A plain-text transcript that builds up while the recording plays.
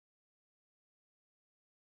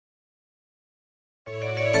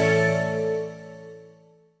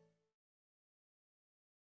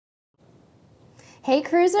Hey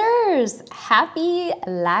cruisers, happy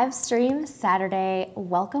live stream Saturday.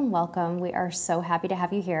 Welcome, welcome. We are so happy to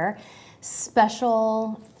have you here.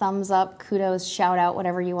 Special thumbs up, kudos, shout out,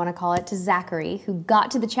 whatever you want to call it, to Zachary, who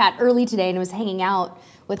got to the chat early today and was hanging out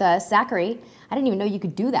with us. Zachary, I didn't even know you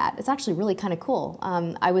could do that. It's actually really kind of cool.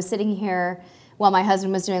 I was sitting here while my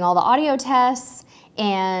husband was doing all the audio tests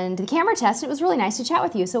and the camera test. It was really nice to chat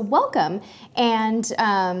with you, so welcome. And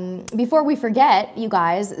before we forget, you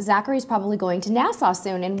guys, Zachary's probably going to Nassau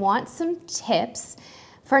soon and wants some tips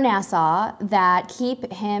for Nassau that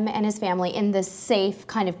keep him and his family in this safe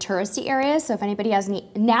kind of touristy area. So if anybody has any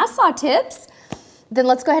Nassau tips, then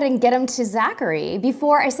let's go ahead and get them to Zachary.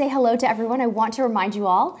 Before I say hello to everyone, I want to remind you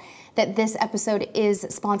all that this episode is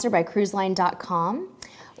sponsored by cruiseline.com,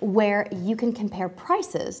 where you can compare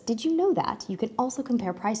prices. Did you know that? You can also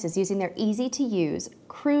compare prices using their easy-to-use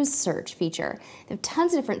cruise search feature. They have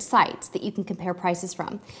tons of different sites that you can compare prices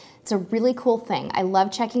from. It's a really cool thing. I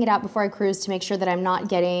love checking it out before I cruise to make sure that I'm not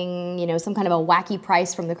getting, some kind of a wacky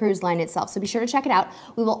price from the cruise line itself. So be sure to check it out.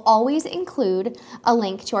 We will always include a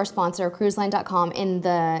link to our sponsor, cruiseline.com, in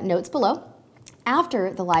the notes below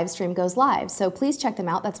after the live stream goes live. So please check them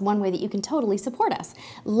out. That's one way that you can totally support us.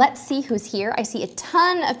 Let's see who's here. I see a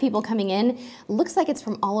ton of people coming in. Looks like it's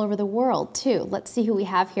from all over the world too. Let's see who we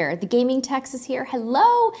have here. The Gaming Tex is here.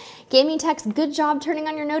 Hello, Gaming Tex. Good job turning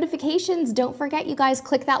on your notifications. Don't forget, you guys,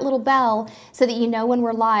 click that little bell so that you know when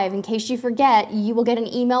we're live. In case you forget, you will get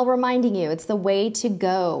an email reminding you. It's the way to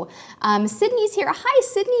go. Sydney's here. Hi,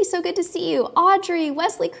 Sydney. So good to see you. Audrey,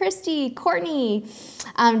 Wesley, Christy, Courtney,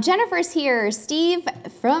 Jennifer's here. Steve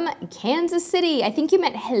from Kansas City. I think you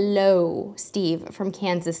meant hello, Steve from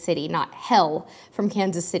Kansas City, not hell from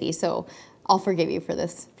Kansas City. So I'll forgive you for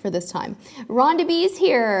this time. Rhonda B's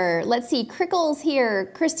here. Let's see. Crickle's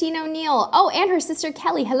here. Christine O'Neill. Oh, and her sister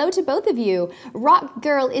Kelly. Hello to both of you. Rock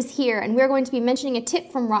Girl is here, and we're going to be mentioning a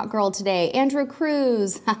tip from Rock Girl today. Andrew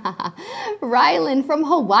Cruz. Rylan from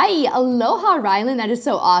Hawaii. Aloha, Rylan. That is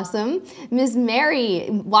so awesome. Ms. Mary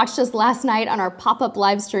watched us last night on our pop-up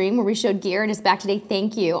live stream where we showed gear and is back today.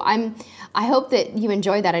 Thank you. I hope that you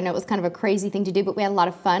enjoyed that. I know it was kind of a crazy thing to do, but we had a lot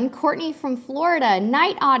of fun. Courtney from Florida,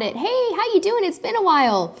 Night Audit. Hey, how you doing? It's been a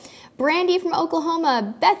while. Brandy from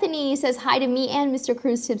Oklahoma. Bethany says hi to me and Mr.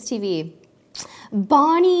 Cruise Tips TV.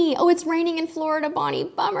 Bonnie, oh, it's raining in Florida, Bonnie,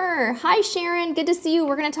 bummer. Hi, Sharon, good to see you.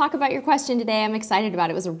 We're gonna talk about your question today. I'm excited about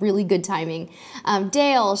it. It was a really good timing.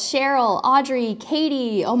 Dale, Cheryl, Audrey,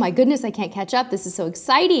 Katie. Oh my goodness, I can't catch up. This is so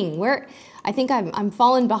exciting. I think I'm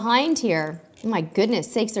falling behind here. Oh my goodness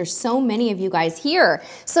sakes, there's so many of you guys here.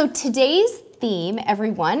 So today's theme,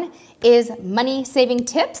 everyone, is money saving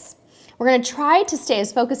tips. We're gonna try to stay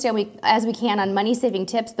as focused as we can on money saving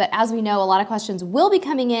tips, but as we know, a lot of questions will be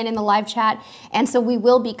coming in the live chat, and so we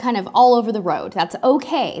will be kind of all over the road. That's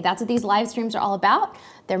okay. That's what these live streams are all about.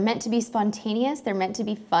 They're meant to be spontaneous, they're meant to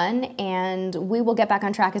be fun, and we will get back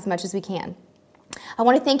on track as much as we can. I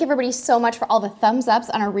want to thank everybody so much for all the thumbs ups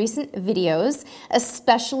on our recent videos,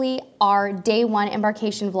 especially our day one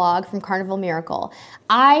embarkation vlog from Carnival Miracle.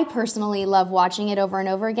 I personally love watching it over and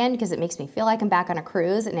over again because it makes me feel like I'm back on a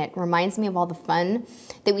cruise and it reminds me of all the fun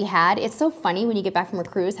that we had. It's so funny when you get back from a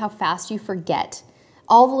cruise how fast you forget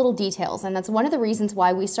all the little details, and that's one of the reasons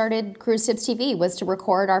why we started Cruise Tips TV, was to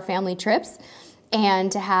record our family trips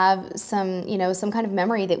and to have some kind of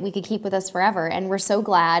memory that we could keep with us forever. And we're so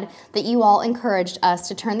glad that you all encouraged us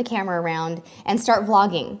to turn the camera around and start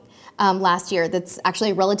vlogging last year. That's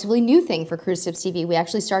actually a relatively new thing for Cruise Tips TV. We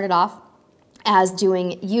actually started off as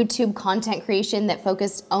doing YouTube content creation that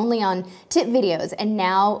focused only on tip videos. And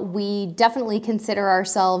now we definitely consider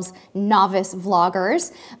ourselves novice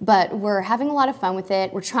vloggers, but we're having a lot of fun with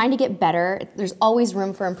it. We're trying to get better. There's always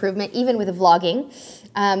room for improvement, even with the vlogging.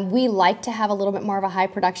 We like to have a little bit more of a high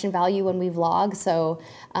production value when we vlog, so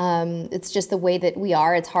it's just the way that we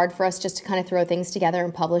are. It's hard for us just to kind of throw things together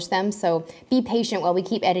and publish them, so be patient while we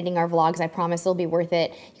keep editing our vlogs. I promise it'll be worth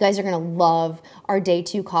it. You guys are gonna love our day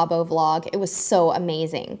 2 Cabo vlog. It was so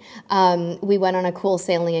amazing. We went on a cool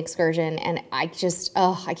sailing excursion, and I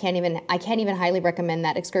can't even highly recommend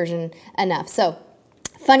that excursion enough. So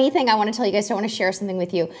funny thing I want to tell you guys, I want to share something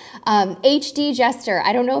with you. HD Jester,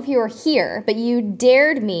 I don't know if you were here, but you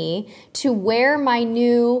dared me to wear my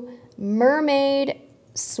new mermaid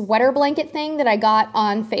sweater blanket thing that I got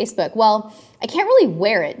on Facebook. Well, I can't really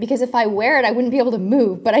wear it because if I wear it, I wouldn't be able to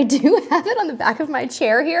move, but I do have it on the back of my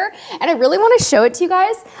chair here, and I really want to show it to you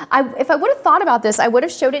guys. If I would have thought about this, I would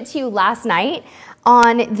have showed it to you last night.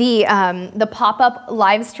 on the pop-up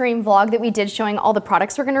live stream vlog that we did showing all the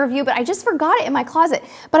products we're gonna review, but I just forgot it in my closet.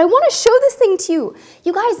 But I wanna show this thing to you.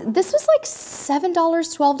 You guys, this was like $7,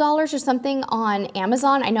 $12 or something on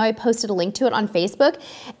Amazon. I know I posted a link to it on Facebook,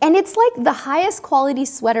 and it's like the highest quality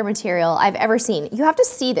sweater material I've ever seen. You have to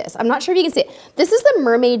see this. I'm not sure if you can see it. This is the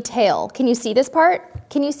mermaid tail. Can you see this part?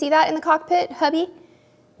 Can you see that in the cockpit, hubby?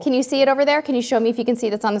 Can you see it over there? Can you show me if you can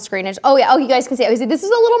see that's on the screen? Oh yeah, oh, you guys can see it. This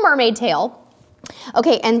is a little mermaid tail.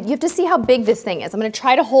 Okay, and you have to see how big this thing is. I'm gonna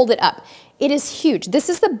try to hold it up. It is huge. This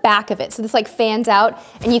is the back of it. So this like fans out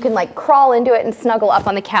and you can like crawl into it and snuggle up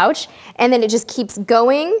on the couch, and then it just keeps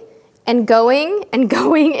going and going and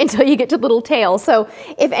going until you get to the little tail. So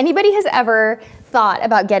if anybody has ever thought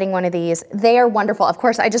about getting one of these, they are wonderful. Of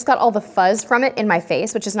course, I just got all the fuzz from it in my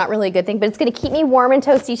face, which is not really a good thing, but it's gonna keep me warm and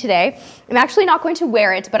toasty today. I'm actually not going to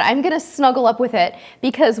wear it, but I'm gonna snuggle up with it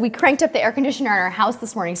because we cranked up the air conditioner in our house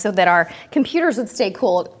this morning so that our computers would stay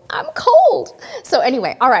cool. I'm cold. So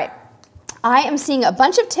anyway, all right. I am seeing a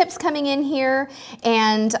bunch of tips coming in here,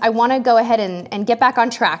 and I want to go ahead and get back on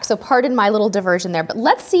track. So pardon my little diversion there, but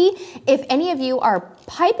let's see if any of you are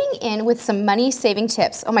piping in with some money-saving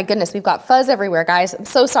tips. Oh my goodness, we've got fuzz everywhere, guys. I'm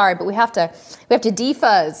so sorry, but we have to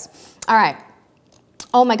defuzz. All right.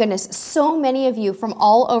 Oh my goodness, so many of you from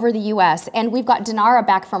all over the US, and we've got Dinara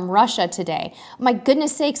back from Russia today. My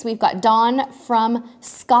goodness sakes, we've got Dawn from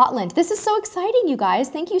Scotland. This is so exciting, you guys.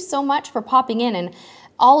 Thank you so much for popping in and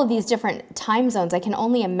all of these different time zones. I can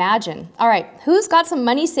only imagine. All right, who's got some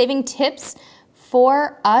money-saving tips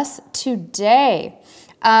for us today?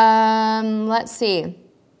 Let's see.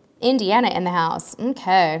 Indiana in the house.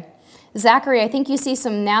 Okay. Zachary, I think you see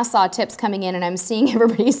some Nassau tips coming in, and I'm seeing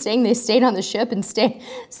everybody saying they stayed on the ship and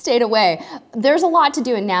stayed away. There's a lot to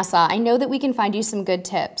do in Nassau. I know that we can find you some good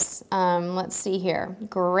tips. Let's see here.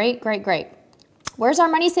 Great, great, great. Where's our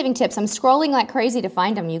money-saving tips? I'm scrolling like crazy to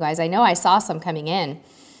find them, you guys. I know I saw some coming in.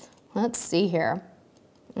 Let's see here.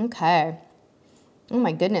 Okay. Oh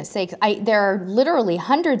my goodness sakes. There are literally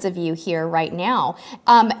hundreds of you here right now.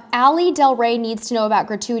 Allie Del Rey needs to know about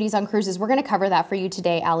gratuities on cruises. We're going to cover that for you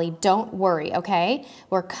today, Allie. Don't worry, okay?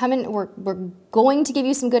 We're going to give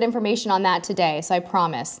you some good information on that today, so I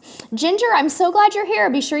promise. Ginger, I'm so glad you're here.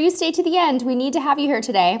 Be sure you stay to the end. We need to have you here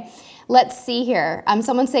today. Let's see here.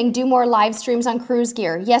 Someone's saying do more live streams on Cruise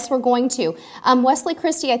Gear. Yes, we're going to. Wesley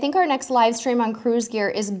Christie, I think our next live stream on Cruise Gear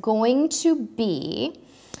is going to be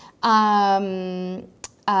something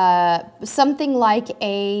like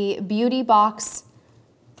a beauty box.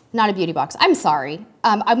 Not a beauty box. I'm sorry.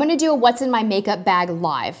 I'm going to do a what's in my makeup bag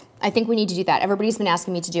live. I think we need to do that. Everybody's been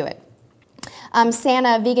asking me to do it.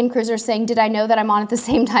 Santa, Vegan Cruiser, saying, did I know that I'm on at the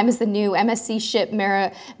same time as the new MSC ship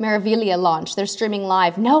Meraviglia launch? They're streaming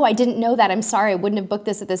live. No, I didn't know that. I'm sorry. I wouldn't have booked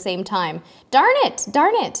this at the same time. Darn it.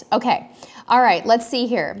 Darn it. Okay. All right. Let's see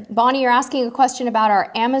here. Bonnie, you're asking a question about our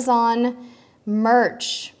Amazon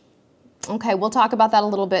merch. Okay. We'll talk about that a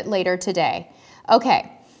little bit later today.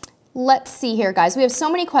 Okay. Let's see here, guys. We have so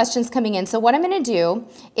many questions coming in. So what I'm going to do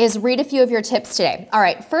is read a few of your tips today. All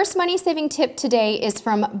right. First money-saving tip today is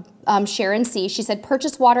from Sharon C. She said,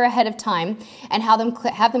 purchase water ahead of time and have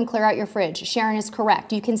them clear out your fridge. Sharon is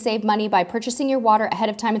correct. You can save money by purchasing your water ahead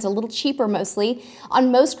of time. It's a little cheaper mostly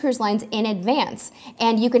on most cruise lines in advance.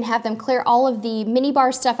 And you can have them clear all of the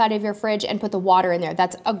minibar stuff out of your fridge and put the water in there.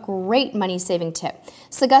 That's a great money-saving tip.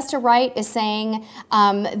 Saugusta Wright is saying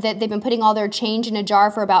that they've been putting all their change in a jar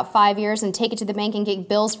for about 5 years and take it to the bank and get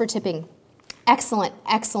bills for tipping. Excellent,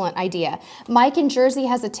 excellent idea. Mike in Jersey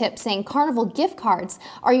has a tip saying Carnival gift cards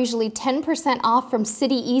are usually 10% off from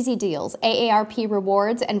City Easy Deals, AARP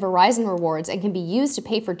Rewards, and Verizon Rewards, and can be used to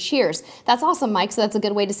pay for cheers. That's awesome, Mike, so that's a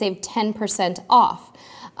good way to save 10% off.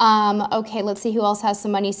 Okay, let's see who else has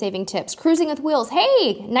some money-saving tips. Cruising with Wheels.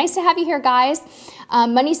 Hey, nice to have you here, guys.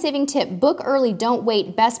 Money-saving tip, book early, don't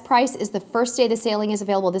wait. Best price is the first day the sailing is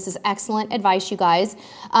available. This is excellent advice, you guys.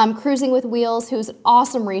 Cruising with Wheels, who's an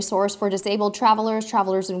awesome resource for disabled travelers,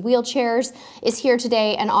 travelers in wheelchairs, is here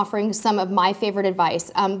today and offering some of my favorite advice.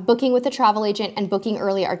 Booking with a travel agent and booking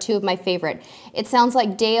early are two of my favorite. It sounds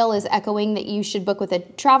like Dale is echoing that you should book with a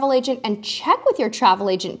travel agent and check with your travel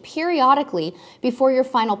agent periodically before your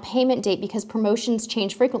final payment date because promotions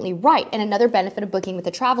change frequently. Right, and another benefit of booking with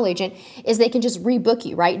a travel agent is they can just rebook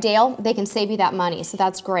you, right, Dale? They can save you that money, so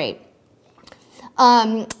that's great.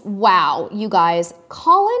 Wow, you guys.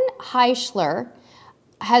 Colin Heischler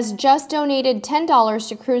has just donated $10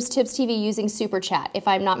 to Cruise Tips TV using Super Chat, if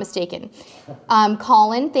I'm not mistaken.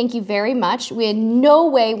 Colin, thank you very much. We in no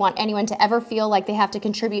way want anyone to ever feel like they have to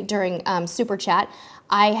contribute during Super Chat.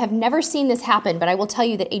 I have never seen this happen, but I will tell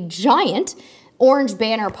you that a giant orange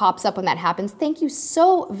banner pops up when that happens. Thank you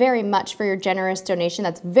so very much for your generous donation.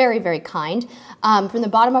 That's very, very kind. From the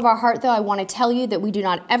bottom of our heart, though, I want to tell you that we do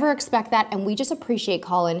not ever expect that, and we just appreciate,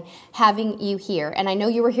 Colin, having you here. And I know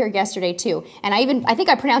you were here yesterday, too. And I think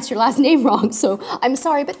I pronounced your last name wrong, so I'm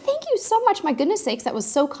sorry. But thank you so much. My goodness sakes, that was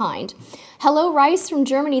so kind. Hello, Rice from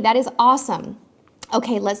Germany. That is awesome.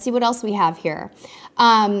 Okay, let's see what else we have here.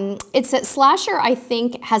 It's that Slasher, I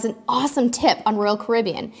think, has an awesome tip on Royal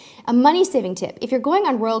Caribbean. A money-saving tip. If you're going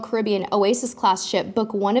on Royal Caribbean Oasis class ship,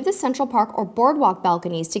 book one of the Central Park or Boardwalk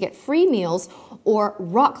balconies to get free meals or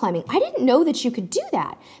rock climbing. I didn't know that you could do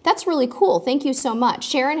that. That's really cool. Thank you so much.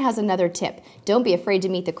 Sharon has another tip. Don't be afraid to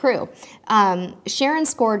meet the crew. Sharon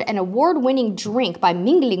scored an award-winning drink by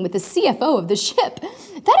mingling with the CFO of the ship.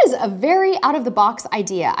 That is a very out-of-the-box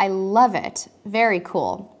idea. I love it. Very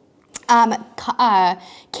cool.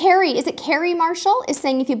 Carrie, is it Carrie Marshall, is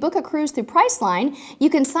saying if you book a cruise through Priceline, you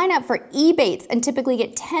can sign up for Ebates and typically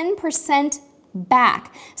get 10%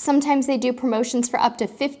 back. Sometimes they do promotions for up to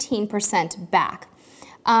 15% back.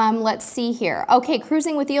 Let's see here. Okay,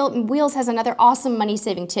 Cruising with Wheels has another awesome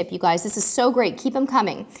money-saving tip, you guys. This is so great. Keep them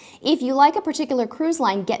coming. If you like a particular cruise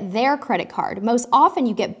line, get their credit card. Most often,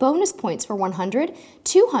 you get bonus points for $100,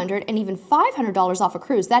 $200, and even $500 off a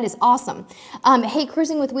cruise. That is awesome. Hey,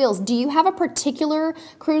 Cruising with Wheels, do you have a particular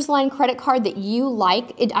cruise line credit card that you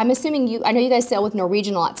like? I'm assuming I know you guys sail with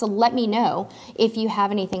Norwegian a lot, so let me know if you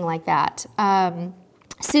have anything like that.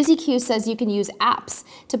 Susie Q says you can use apps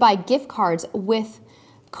to buy gift cards with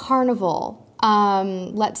Carnival.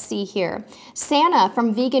 Let's see here. Santa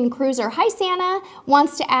from Vegan Cruiser. Hi, Santa.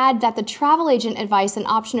 Wants to add that the travel agent advice and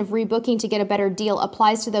option of rebooking to get a better deal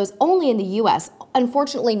applies to those only in the U.S.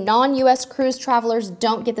 Unfortunately, non-U.S. cruise travelers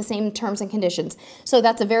don't get the same terms and conditions. So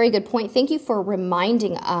that's a very good point. Thank you for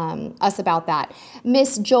reminding us about that.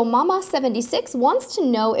 Miss Jo Mama 76 wants to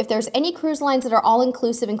know if there's any cruise lines that are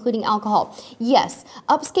all-inclusive, including alcohol. Yes,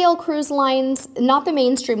 upscale cruise lines, not the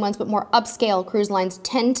mainstream ones, but more upscale cruise lines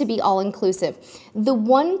tend to be all-inclusive. The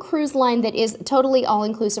one cruise line that is totally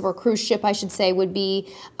all-inclusive, or cruise ship, I should say, would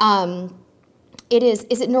be, is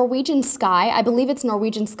it Norwegian Sky? I believe it's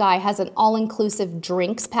Norwegian Sky has an all-inclusive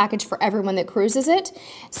drinks package for everyone that cruises it.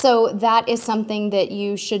 So that is something that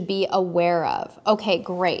you should be aware of. Okay,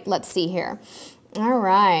 great. Let's see here. All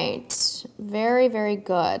right, very, very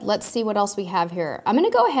good. Let's see what else we have here. I'm going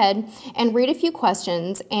to go ahead and read a few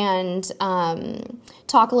questions and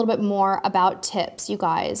talk a little bit more about tips, you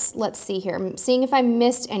guys. Let's see here. I'm seeing if I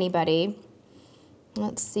missed anybody.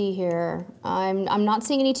 Let's see here. I'm not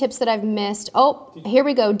seeing any tips that I've missed. Oh, here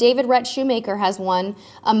we go. David Rhett Shoemaker has one.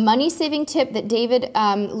 A money-saving tip that David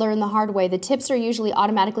learned the hard way. The tips are usually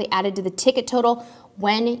automatically added to the ticket total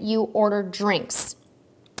when you order drinks.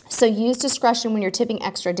 So use discretion when you're tipping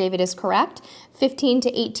extra. David is correct. 15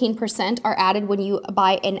 to 18% are added when you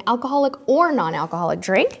buy an alcoholic or non-alcoholic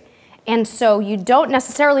drink. And so you don't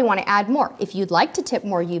necessarily want to add more. If you'd like to tip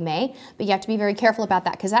more, you may, but you have to be very careful about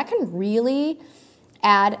that because that can really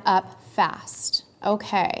add up fast.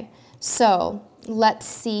 Okay, so let's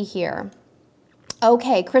see here.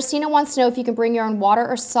 Okay, Christina wants to know if you can bring your own water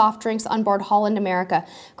or soft drinks on board Holland America.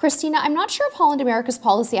 Christina, I'm not sure of Holland America's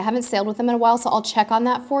policy. I haven't sailed with them in a while, so I'll check on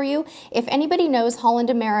that for you. If anybody knows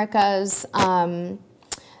Holland America's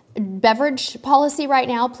beverage policy right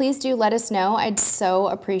now, please do let us know. I'd so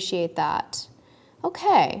appreciate that.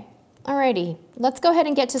 Okay, alrighty. Let's go ahead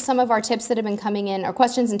and get to some of our tips that have been coming in, or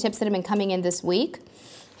questions and tips that have been coming in this week.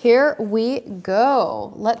 Here we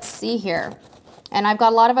go. Let's see here. And I've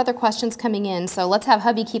got a lot of other questions coming in, so let's have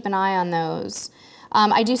hubby keep an eye on those.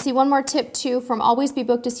 I do see one more tip too from Always Be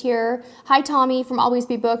Booked is here. Hi Tommy from Always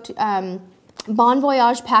Be Booked. Bon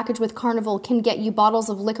Voyage package with Carnival can get you bottles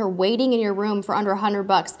of liquor waiting in your room for under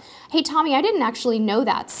 $100. Hey Tommy, I didn't actually know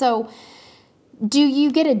that. So do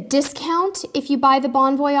you get a discount if you buy the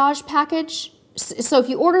Bon Voyage package? So if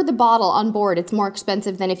you order the bottle on board, it's more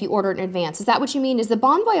expensive than if you order it in advance. Is that what you mean? Is the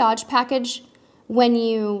Bon Voyage package when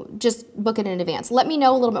you just book it in advance? Let me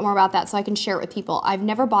know a little bit more about that so I can share it with people. I've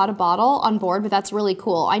never bought a bottle on board, but that's really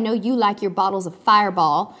cool. I know you like your bottles of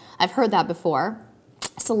Fireball. I've heard that before.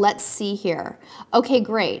 So let's see here. Okay,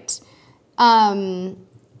 great. Tacos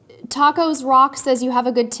Rock says you have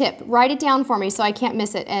a good tip. Write it down for me so I can't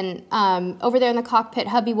miss it. And over there in the cockpit,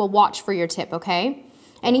 hubby will watch for your tip, okay?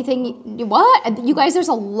 Anything, what? You guys, there's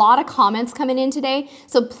a lot of comments coming in today,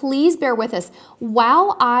 so please bear with us.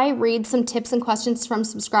 While I read some tips and questions from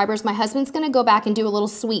subscribers, my husband's gonna go back and do a little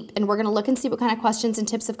sweep, and we're gonna look and see what kind of questions and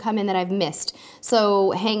tips have come in that I've missed.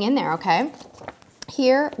 So hang in there, okay?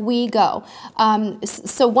 Here we go.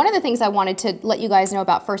 So one of the things I wanted to let you guys know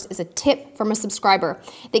about first is a tip from a subscriber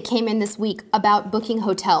that came in this week about booking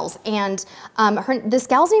hotels. And this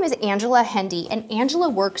gal's name is Angela Hendy, and Angela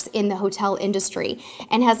works in the hotel industry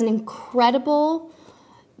and has an incredible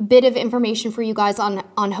bit of information for you guys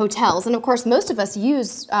on hotels. And of course, most of us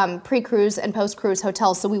use pre-cruise and post-cruise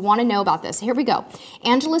hotels, so we want to know about this. Here we go.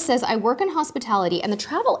 Angela says, I work in hospitality and the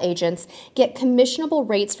travel agents get commissionable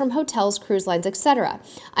rates from hotels, cruise lines, etc.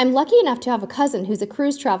 I'm lucky enough to have a cousin who's a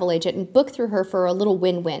cruise travel agent and book through her for a little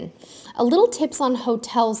win-win. A little tips on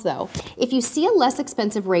hotels though. If you see a less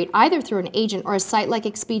expensive rate either through an agent or a site like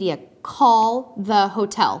Expedia, call the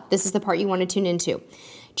hotel. This is the part you want to tune into.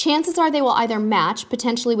 Chances are they will either match,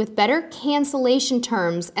 potentially with better cancellation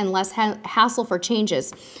terms and less hassle for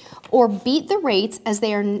changes, or beat the rates as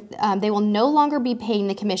they will no longer be paying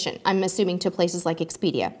the commission, I'm assuming to places like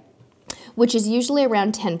Expedia, which is usually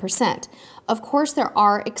around 10%. Of course, there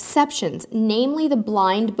are exceptions, namely the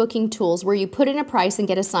blind booking tools where you put in a price and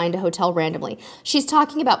get assigned a hotel randomly. She's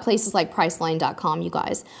talking about places like Priceline.com, you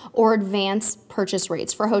guys, or advanced purchase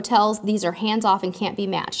rates. For hotels, these are hands-off and can't be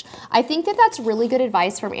matched. I think that that's really good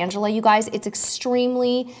advice from Angela, you guys. It's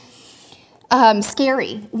extremely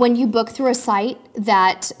scary when you book through a site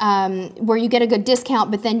that where you get a good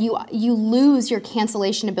discount, but then you lose your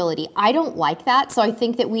cancellation ability. I don't like that, so I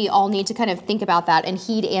think that we all need to kind of think about that and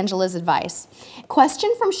heed Angela's advice.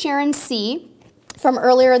 Question from Sharon C. from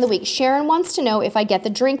earlier in the week. Sharon wants to know if I get the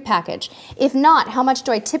drink package. If not, how much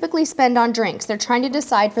do I typically spend on drinks? They're trying to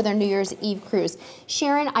decide for their New Year's Eve cruise.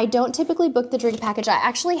 Sharon, I don't typically book the drink package. I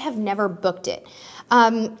actually have never booked it.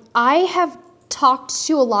 I have talked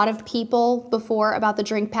to a lot of people before about the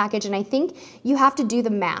drink package, and I think you have to do the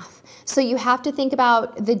math. So you have to think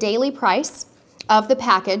about the daily price of the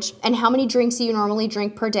package and how many drinks you normally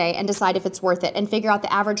drink per day and decide if it's worth it, and figure out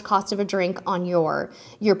the average cost of a drink on your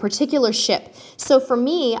particular ship. So for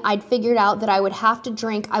me, I'd figured out that I would have to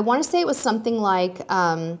drink, I want to say it was something like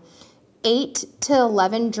 8 to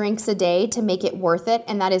 11 drinks a day to make it worth it,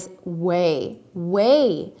 and that is way,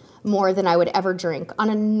 way more than I would ever drink.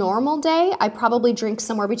 On a normal day, I probably drink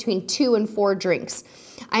somewhere between 2 and 4 drinks.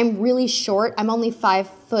 I'm really short. I'm only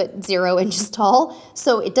 5'0" tall,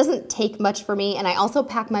 so it doesn't take much for me. And I also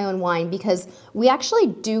pack my own wine because we actually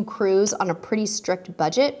do cruise on a pretty strict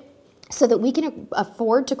budget so that we can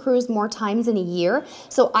afford to cruise more times in a year.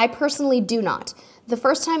 So I personally do not. The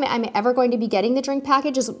first time I'm ever going to be getting the drink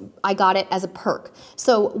package is I got it as a perk.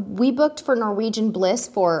 So we booked for Norwegian Bliss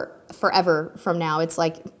for forever from now. It's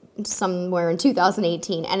like somewhere in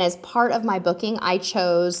 2018, and as part of my booking I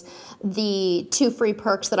chose the 2 free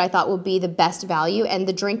perks that I thought would be the best value, and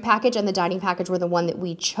the drink package and the dining package were the one that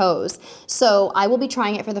we chose. So I will be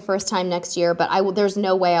trying it for the first time next year, but there's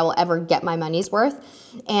no way I will ever get my money's worth.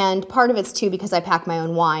 And part of it's too because I pack my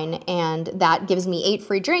own wine, and that gives me 8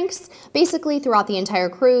 free drinks basically throughout the entire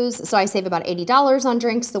cruise. So I save about $80 on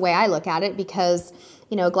drinks the way I look at it, because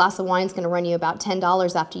you know, a glass of wine is going to run you about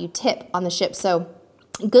 $10 after you tip on the ship. So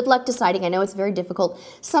good luck deciding. I know it's very difficult.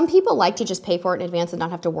 Some people like to just pay for it in advance and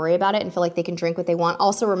not have to worry about it and feel like they can drink what they want.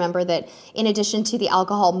 Also remember that in addition to the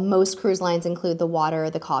alcohol, most cruise lines include the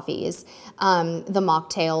water, the coffees, the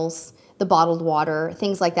mocktails, the bottled water,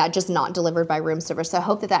 things like that, just not delivered by room service. So I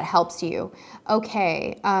hope that that helps you.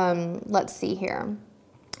 Okay, let's see here.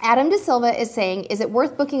 Adam De Silva is saying, is it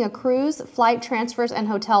worth booking a cruise, flight, transfers, and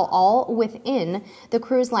hotel all within the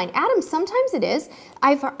cruise line? Adam, sometimes it is.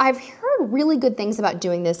 I've heard really good things about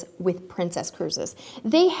doing this with Princess Cruises.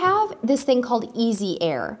 They have this thing called Easy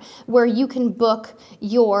Air, where you can book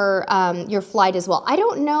your flight as well. I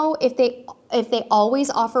don't know if they always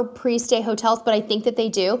offer pre-stay hotels, but I think that they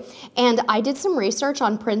do. And I did some research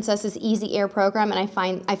on Princess's Easy Air program, and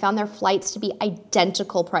I found their flights to be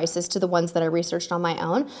identical prices to the ones that I researched on my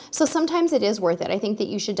own. So sometimes it is worth it. I think that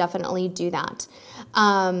you should definitely do that.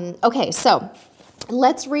 Okay, so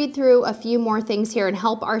let's read through a few more things here and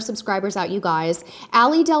help our subscribers out, you guys.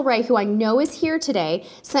 Allie Del Rey, who I know is here today,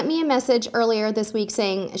 sent me a message earlier this week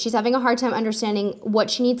saying she's having a hard time understanding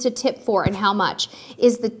what she needs to tip for and how much.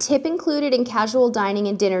 Is the tip included in casual dining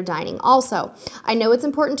and dinner dining? Also, I know it's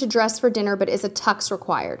important to dress for dinner, but is a tux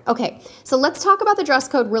required? Okay, so let's talk about the dress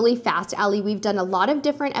code really fast, Allie. We've done a lot of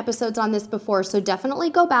different episodes on this before, so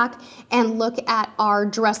definitely go back and look at our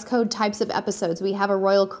dress code types of episodes. We have a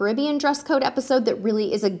Royal Caribbean dress code episode that that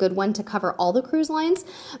really is a good one to cover all the cruise lines.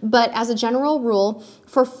 But as a general rule,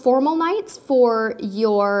 for formal nights for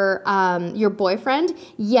your boyfriend,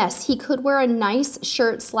 yes, he could wear a nice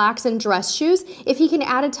shirt, slacks, and dress shoes. If he can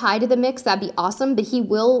add a tie to the mix, that'd be awesome, but he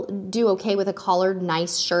will do okay with a collared,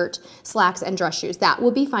 nice shirt, slacks, and dress shoes. That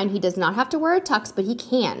will be fine. He does not have to wear a tux, but he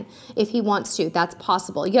can if he wants to. That's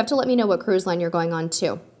possible. You have to let me know what cruise line you're going on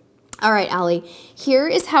too. All right, Allie, here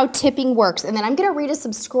is how tipping works. And then I'm going to read a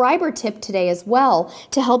subscriber tip today as well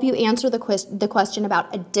to help you answer the question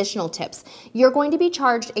about additional tips. You're going to be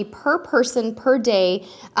charged a per person per day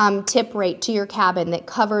tip rate to your cabin that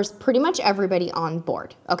covers pretty much everybody on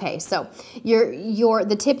board. Okay, so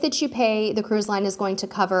the tip that you pay the cruise line is going to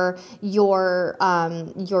cover your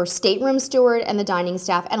stateroom steward and the dining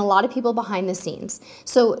staff and a lot of people behind the scenes.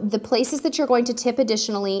 So the places that you're going to tip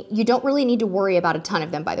additionally, you don't really need to worry about a ton of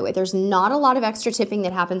them, by the way. There's not a lot of extra tipping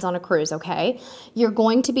that happens on a cruise, okay? You're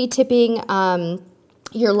going to be tipping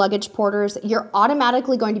your luggage porters. You're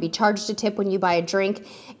automatically going to be charged a tip when you buy a drink.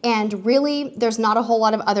 And really, there's not a whole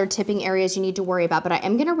lot of other tipping areas you need to worry about. But I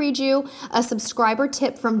am going to read you a subscriber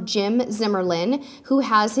tip from Jim Zimmerlin, who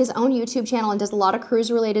has his own YouTube channel and does a lot of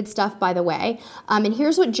cruise-related stuff, by the way. And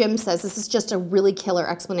here's what Jim says. This is just a really killer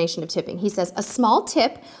explanation of tipping. He says, a small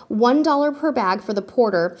tip, $1 per bag for the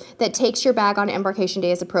porter that takes your bag on embarkation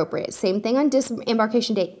day is appropriate. Same thing on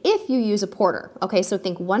disembarkation day if you use a porter. Okay, so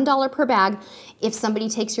think $1 per bag if somebody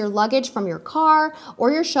takes your luggage from your car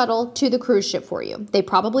or your shuttle to the cruise ship for you. They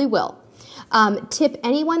probably will. Tip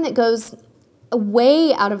anyone that goes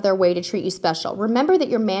way out of their way to treat you special. Remember that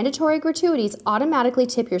your mandatory gratuities automatically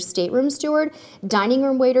tip your stateroom steward, dining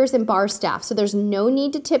room waiters, and bar staff. So there's no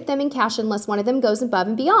need to tip them in cash unless one of them goes above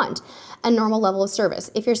and beyond a normal level of service.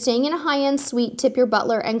 If you're staying in a high-end suite, tip your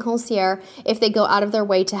butler and concierge if they go out of their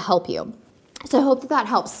way to help you. So I hope that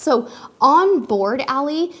helps. So on board,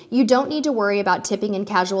 Allie, you don't need to worry about tipping in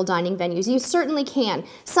casual dining venues. You certainly can.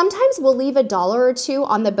 Sometimes we'll leave $1 or $2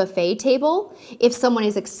 on the buffet table if someone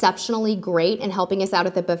is exceptionally great in helping us out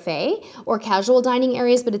at the buffet or casual dining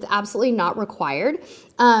areas, but it's absolutely not required.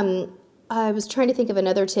 I was trying to think of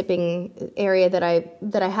another tipping area that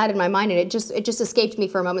I had in my mind, and it just escaped me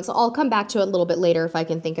for a moment. So I'll come back to it a little bit later if I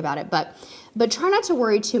can think about it. But try not to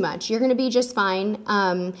worry too much. You're going to be just fine.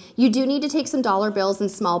 You do need to take some dollar bills and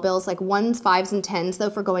small bills, like 1s, 5s, and 10s, though,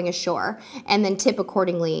 for going ashore, and then tip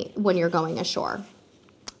accordingly when you're going ashore.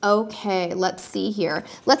 Okay, let's see here.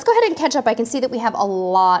 Let's go ahead and catch up. I can see that we have a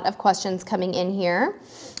lot of questions coming in here.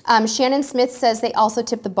 Shannon Smith says they also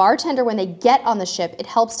tip the bartender when they get on the ship. It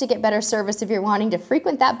helps to get better service if you're wanting to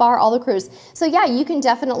frequent that bar all the cruise. So yeah, you can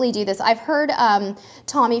definitely do this. I've heard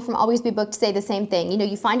Tommy from Always Be Booked say the same thing. You know,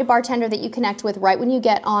 you find a bartender that you connect with right when you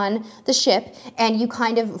get on the ship, and you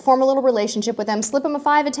kind of form a little relationship with them, slip them a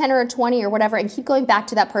 5, a 10, or a 20 or whatever, and keep going back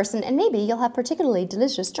to that person, and maybe you'll have particularly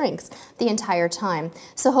delicious drinks the entire time.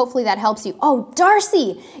 So hopefully that helps you. Oh,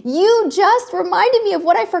 Darcy, you just reminded me of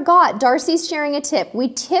what I forgot. Darcy's sharing a tip. We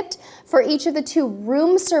tipped for each of the 2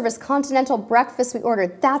 room service continental breakfasts we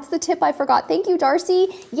ordered. That's the tip I forgot. Thank you, Darcy.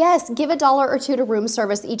 Yes, give $1 or $2 to room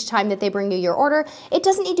service each time that they bring you your order. It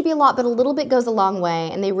doesn't need to be a lot, but a little bit goes a long way,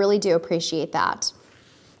 and they really do appreciate that.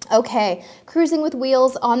 Okay, Cruising with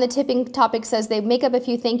Wheels on the tipping topic says they make up a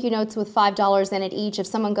few thank you notes with $5 in it each. If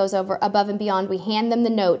someone goes over above and beyond, we hand them the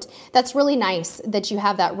note. That's really nice that you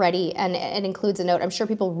have that ready and it includes a note. I'm sure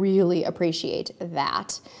people really appreciate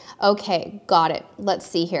that. Okay, got it. Let's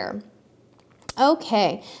see here.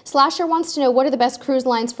 Okay, Slasher wants to know what are the best cruise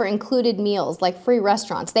lines for included meals, like free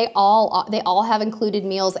restaurants. They all have included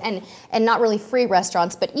meals and not really free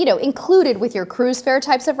restaurants, but you know, included with your cruise fare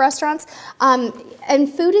types of restaurants. And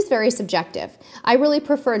food is very subjective. I really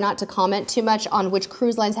prefer not to comment too much on which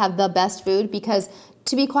cruise lines have the best food because,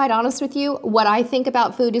 to be quite honest with you, what I think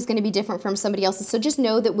about food is going to be different from somebody else's. So just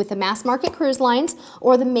know that with the mass market cruise lines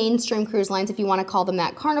or the mainstream cruise lines, if you want to call them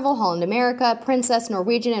that, Carnival, Holland America, Princess,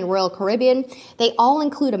 Norwegian, and Royal Caribbean, they all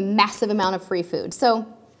include a massive amount of free food. So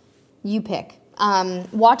you pick.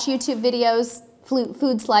 Watch YouTube videos,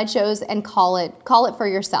 food slideshows, and call it for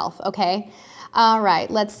yourself, okay? All right,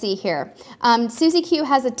 let's see here. Susie Q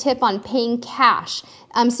has a tip on paying cash.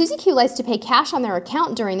 Susie Q likes to pay cash on their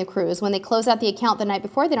account during the cruise. When they close out the account the night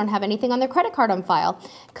before, they don't have anything on their credit card on file.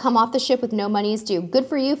 Come off the ship with no money is due. Good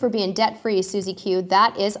for you for being debt-free, Susie Q.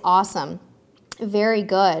 That is awesome. Very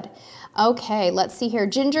good. Okay, let's see here.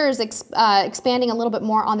 Ginger is expanding a little bit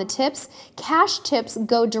more on the tips. Cash tips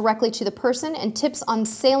go directly to the person, and tips on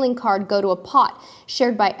sailing card go to a pot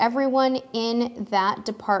shared by everyone in that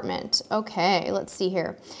department. Okay, let's see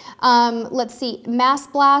here. Let's see. Mass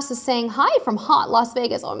Blast is saying, hi from hot Las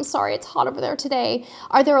Vegas. Oh, I'm sorry, it's hot over there today.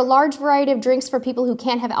 Are there a large variety of drinks for people who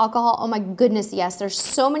can't have alcohol? Oh my goodness, yes. There's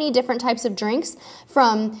so many different types of drinks,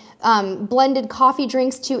 from blended coffee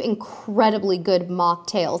drinks to incredibly good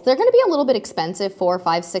mocktails. They're going to be a little bit expensive, $4,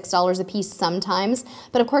 $5, $6 a piece sometimes,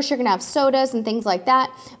 but of course you're going to have sodas and things like that.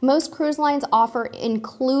 Most cruise lines offer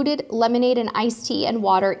included lemonade and iced tea and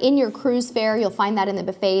water in your cruise fare. You'll find that in the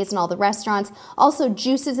buffets and all the restaurants. Also,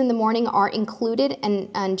 juices in the morning are included,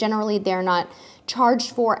 and generally they're not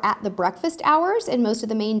charged for at the breakfast hours in most of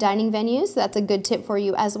the main dining venues. So that's a good tip for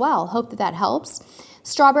you as well. Hope that that helps.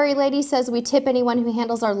 Strawberry Lady says, we tip anyone who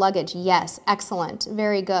handles our luggage. Yes, excellent.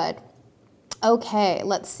 Very good. Okay,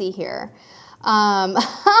 let's see here.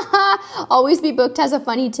 Always Be Booked has a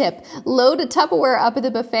funny tip. Load a Tupperware up at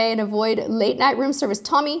the buffet and avoid late night room service.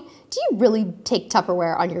 Tommy, do you really take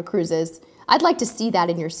Tupperware on your cruises? I'd like to see that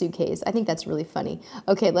in your suitcase. I think that's really funny.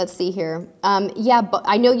 Okay, let's see here. Yeah, but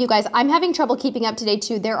I know you guys, I'm having trouble keeping up today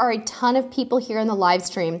too. There are a ton of people here in the live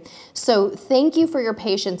stream. So thank you for your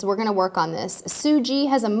patience. We're gonna work on this. Sue G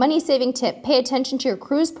has a money-saving tip. Pay attention to your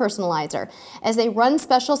cruise personalizer as they run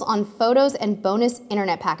specials on photos and bonus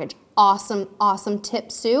internet package. Awesome, awesome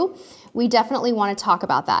tip, Sue. We definitely want to talk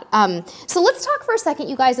about that. So let's talk for a second,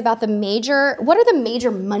 you guys, about what are the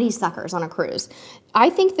major money suckers on a cruise? I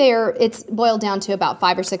think it's boiled down to about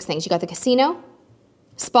 5 or 6 things. You got the casino,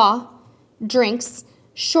 spa, drinks,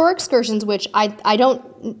 shore excursions, which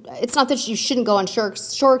it's not that you shouldn't go on shore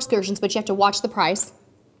excursions, but you have to watch the price,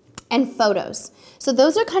 and photos. So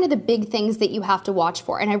those are kind of the big things that you have to watch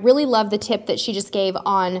for. And I really love the tip that she just gave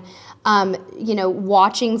on,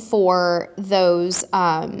 watching for those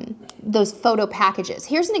photo packages.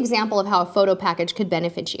 Here's an example of how a photo package could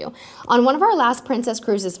benefit you. On one of our last Princess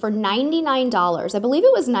cruises for $99, I believe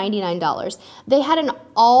it was $99, they had an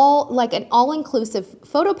all-inclusive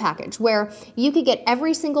photo package where you could get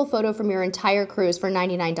every single photo from your entire cruise for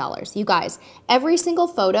 $99. You guys, every single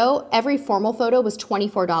photo, every formal photo was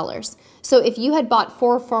 $24. So if you had bought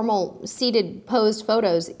 4 formal seated posed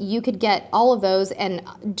photos, you could get all of those and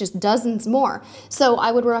just dozens more. So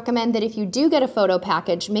I would recommend that if you do get a photo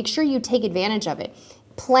package, make sure you take advantage of it.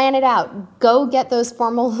 Plan it out. Go get those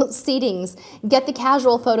formal seatings. Get the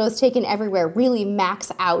casual photos taken everywhere. Really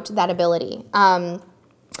max out that ability.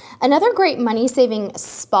 Another great money-saving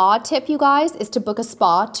spa tip, you guys, is to book a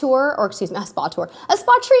spa tour, or excuse me, a spa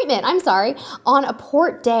treatment, I'm sorry, on a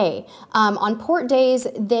port day. On port days,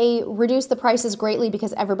 they reduce the prices greatly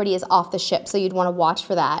because everybody is off the ship, so you'd want to watch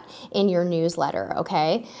for that in your newsletter,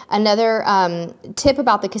 okay? Another tip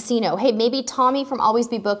about the casino. Hey, maybe Tommy from Always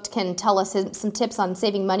Be Booked can tell us some tips on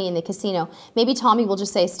saving money in the casino. Maybe Tommy will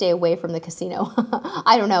just say stay away from the casino.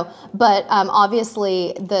 I don't know, but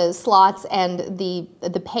obviously the slots and the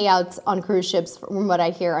payouts on cruise ships, from what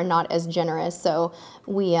I hear, are not as generous. So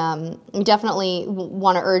we definitely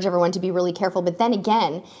want to urge everyone to be really careful. But then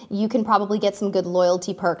again, you can probably get some good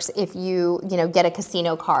loyalty perks if you get a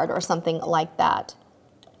casino card or something like that.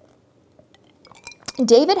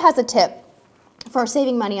 David has a tip for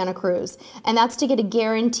saving money on a cruise, and that's to get a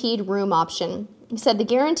guaranteed room option. He said, the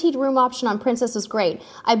guaranteed room option on Princess was great.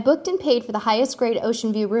 I booked and paid for the highest grade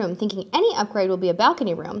ocean view room, thinking any upgrade will be a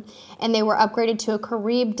balcony room, and they were upgraded to a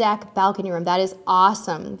Carib deck balcony room. That is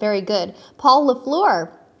awesome. Very good. Paul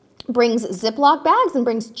LaFleur brings Ziploc bags and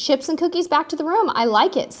brings chips and cookies back to the room. I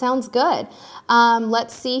like it. Sounds good.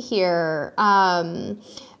 Let's see here.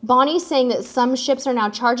 Bonnie's saying that some ships are now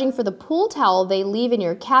charging for the pool towel they leave in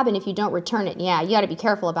your cabin if you don't return it. Yeah, you got to be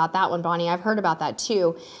careful about that one, Bonnie. I've heard about that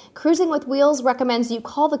too. Cruising with Wheels recommends you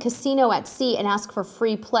call the casino at sea and ask for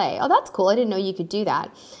free play. Oh, that's cool. I didn't know you could do that.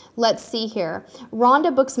 Let's see here.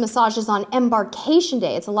 Rhonda books massages on embarkation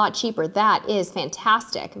day. It's a lot cheaper. That is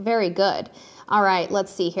fantastic. Very good. All right,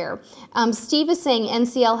 let's see here. Steve is saying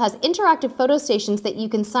NCL has interactive photo stations that you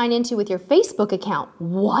can sign into with your Facebook account.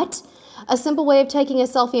 What? A simple way of taking a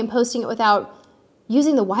selfie and posting it without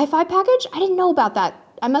using the Wi-Fi package? I didn't know about that.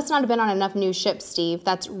 I must not have been on enough new ships, Steve.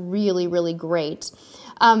 That's really, really great.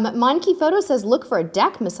 Monkey Photo says, look for a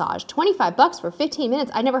deck massage. $25 for 15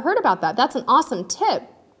 minutes. I never heard about that. That's an awesome tip.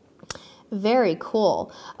 Very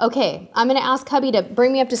cool. Okay, I'm going to ask hubby to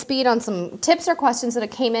bring me up to speed on some tips or questions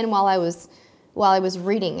that came in while I was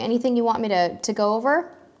reading. Anything you want me to go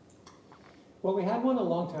over? Well, we had one a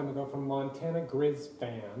long time ago from Montana Grizz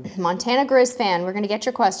Fan. Montana Grizz Fan, we're going to get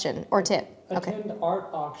your question or tip. Attend art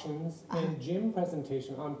auctions and gym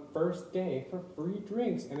presentation on first day for free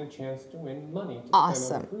drinks and a chance to win money to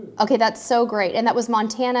spend on a cruise. Okay, that's so great. And that was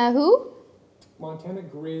Montana who? Montana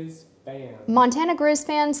Grizz Fan. Montana Grizz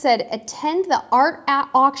Fan said attend the art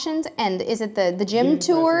auctions and is it the gym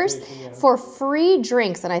tours for free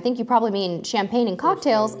drinks. And I think you probably mean champagne and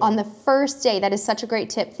cocktails on the first day. That is such a great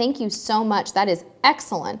tip. Thank you so much. That is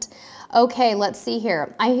excellent. Okay, let's see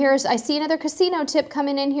here. I see another casino tip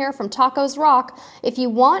coming in here from Tacos Rock. If you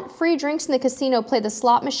want free drinks in the casino, play the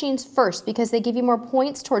slot machines first because they give you more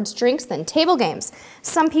points towards drinks than table games.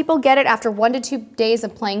 Some people get it after 1 to 2 days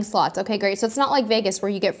of playing slots. Okay, great. So it's not like Vegas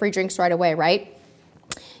where you get free drinks right away, right?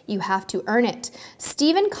 You have to earn it.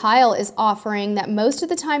 Stephen Kyle is offering that most of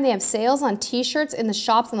the time they have sales on t-shirts in the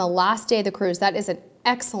shops on the last day of the cruise. That is an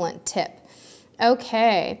excellent tip.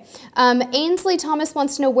 Okay. Ainsley Thomas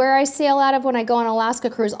wants to know where I sail out of when I go on Alaska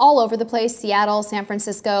cruise. All over the place. Seattle, San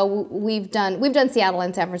Francisco. We've done Seattle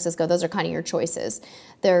and San Francisco. Those are kind of your choices.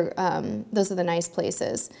 Those are the nice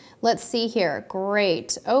places. Let's see here.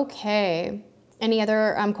 Great. Okay. Any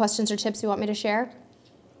other questions or tips you want me to share?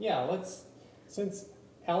 Yeah, since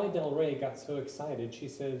Allie Del Rey got so excited, she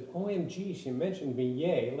says, OMG, she mentioned me,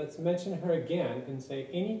 yay. Let's mention her again and say,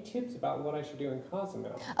 any tips about what I should do in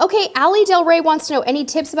Cozumel? Okay, Allie Del Rey wants to know any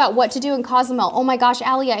tips about what to do in Cozumel. Oh my gosh,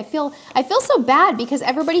 Allie, I feel so bad because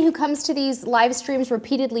everybody who comes to these live streams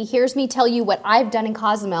repeatedly hears me tell you what I've done in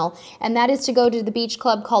Cozumel, and that is to go to the beach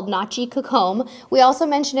club called Nachi Kakom. We also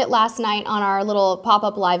mentioned it last night on our little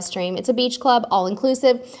pop-up live stream. It's a beach club,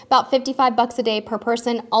 all-inclusive, about 55 bucks a day per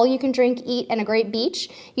person, all you can drink, eat, and a great beach.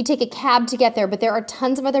 You take a cab to get there, but there are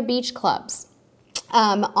tons of other beach clubs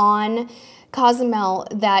on Cozumel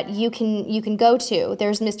that you can go to.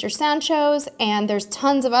 There's Mr. Sancho's and there's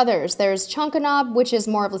tons of others. There's Chunkanab, which is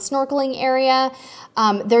more of a snorkeling area.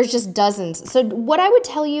 There's just dozens. So what I would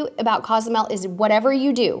tell you about Cozumel is whatever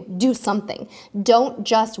you do something. Don't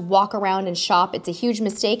just walk around and shop. It's a huge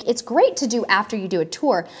mistake. It's great to do after you do a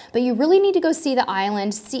tour, but you really need to go see the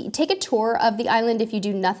island, take a tour of the island if you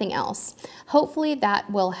do nothing else. Hopefully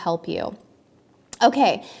that will help you.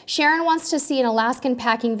 Okay, Sharon wants to see an Alaskan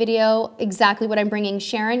packing video, exactly what I'm bringing.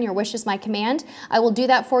 Sharon, your wish is my command. I will do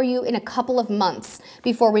that for you in a couple of months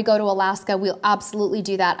before we go to Alaska. We'll absolutely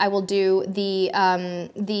do that. I will do the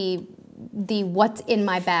what's in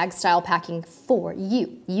my bag style packing for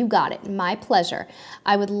you. You got it. My pleasure.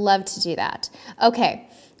 I would love to do that. Okay.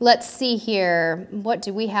 Let's see here. What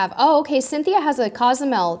do we have? Oh, okay. Cynthia has a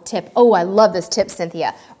Cozumel tip. Oh, I love this tip,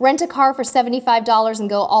 Cynthia. Rent a car for $75 and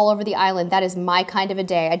go all over the island. That is my kind of a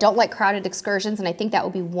day. I don't like crowded excursions, and I think that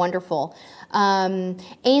would be wonderful.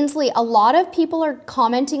 Ainsley, a lot of people are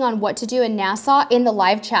commenting on what to do in Nassau in the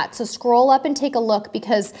live chat. So scroll up and take a look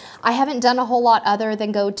because I haven't done a whole lot other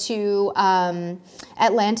than go to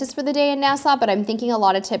Atlantis for the day in Nassau, but I'm thinking a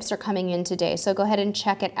lot of tips are coming in today. So go ahead and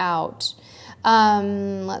check it out.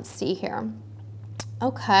 Let's see here.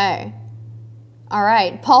 Okay. All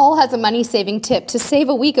right. Paul has a money-saving tip. To save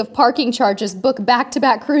a week of parking charges, book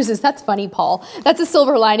back-to-back cruises. That's funny, Paul. That's a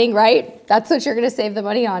silver lining, right? That's what you're going to save the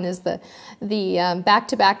money on is the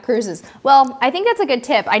back-to-back cruises. Well, I think that's a good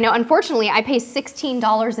tip. I know, unfortunately, I pay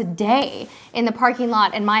 $16 a day in the parking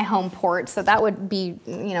lot in my home port, so that would be,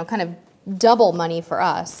 you know, kind of double money for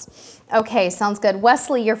us. Okay, sounds good.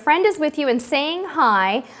 Wesley, your friend is with you and saying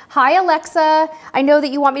hi. Hi, Alexa. I know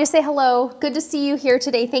that you want me to say hello. Good to see you here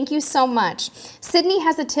today. Thank you so much. Sydney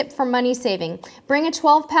has a tip for money saving. Bring a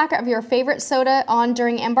 12-pack of your favorite soda on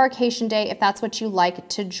during embarkation day if that's what you like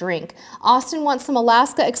to drink. Austin wants some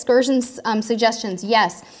Alaska excursions suggestions.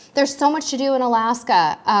 Yes, there's so much to do in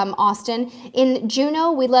Alaska, Austin. In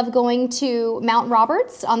Juneau, we love going to Mount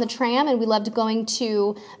Roberts on the tram, and we loved going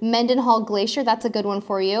to Mendenhall Glacier. That's a good one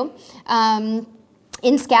for you.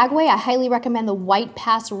 In Skagway, I highly recommend the White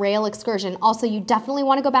Pass Rail excursion. Also, you definitely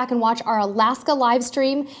want to go back and watch our Alaska live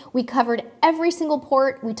stream. We covered every single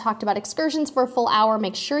port. We talked about excursions for a full hour.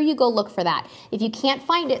 Make sure you go look for that. If you can't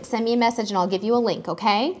find it, send me a message and I'll give you a link,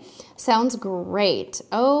 okay? Sounds great.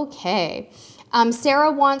 Okay.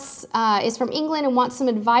 Sarah is from England and wants some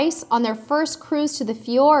advice on their first cruise to the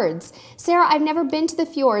fjords. Sarah, I've never been to the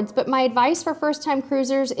fjords, but my advice for first-time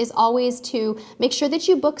cruisers is always to make sure that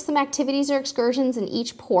you book some activities or excursions in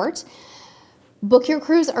each port. Book your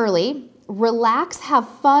cruise early. Relax, have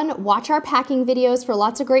fun, watch our packing videos for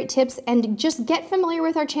lots of great tips, and just get familiar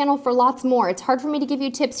with our channel for lots more. It's hard for me to give you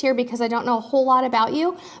tips here because I don't know a whole lot about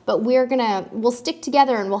you, but we'll stick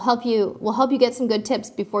together and we'll help you get some good tips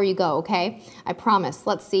before you go, okay? I promise.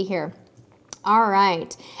 Let's see here. All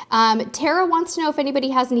right. Tara wants to know if anybody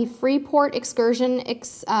has any Freeport excursion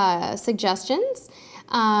suggestions.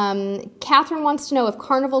 Catherine wants to know if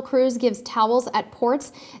Carnival Cruise gives towels at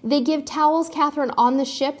ports. They give towels, Catherine, on the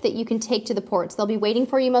ship that you can take to the ports. They'll be waiting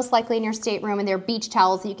for you most likely in your stateroom, and they're beach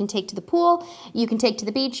towels that you can take to the pool, you can take to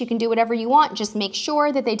the beach, you can do whatever you want. Just make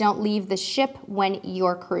sure that they don't leave the ship when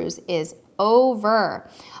your cruise is over.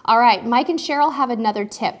 All right, Mike and Cheryl have another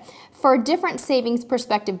tip. For a different savings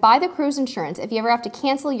perspective, buy the cruise insurance. If you ever have to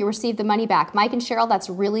cancel, you receive the money back. Mike and Cheryl, that's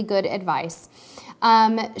really good advice.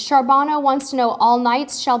 Charbonneau wants to know, all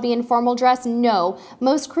nights shall be in formal dress? No.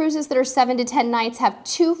 Most cruises that are 7 to 10 nights have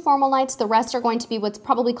 2 formal nights. The rest are going to be what's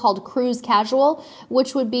probably called cruise casual,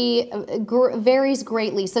 which would be, varies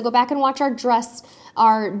greatly. So go back and watch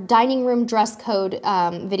our dining room dress code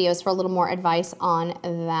videos for a little more advice on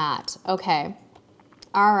that. Okay.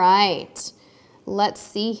 All right. Let's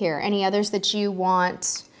see here. Any others that you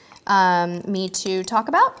want me to talk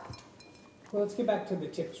about? Well, let's get back to the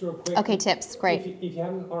tips real quick. Okay, tips, great. If you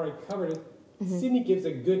haven't already covered it, Sydney gives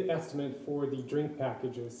a good estimate for the drink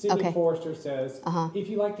packages. Sydney Forrester says, if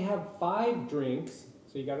you like to have 5 drinks,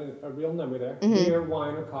 so you got a real number there, beer,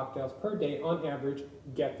 wine, or cocktails per day on average,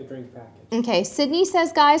 get the drink package. Okay, Sydney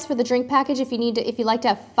says, guys, for the drink package, if you like to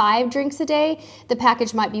have 5 drinks a day, the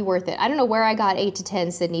package might be worth it. I don't know where I got 8 to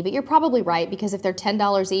 10, Sydney, but you're probably right, because if they're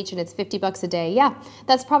 $10 each and it's $50 a day, yeah,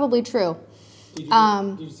 that's probably true. Did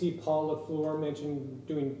you see Paul LaFleur mention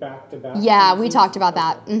doing back-to-back? Yeah, we talked about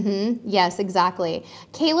that. Yes, exactly.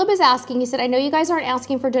 Caleb is asking, he said, I know you guys aren't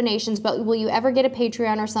asking for donations, but will you ever get a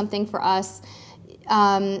Patreon or something for us?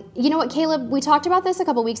 You know what, Caleb, we talked about this a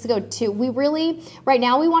couple weeks ago too. We really, right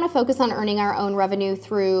now we want to focus on earning our own revenue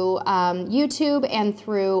through YouTube and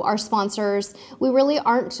through our sponsors. We really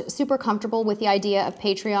aren't super comfortable with the idea of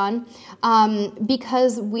Patreon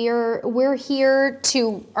because we're here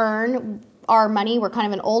to earn our money. We're kind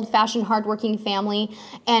of an old-fashioned, hardworking family,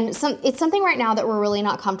 and it's something right now that we're really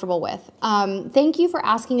not comfortable with. Thank you for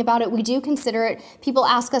asking about it. We do consider it. People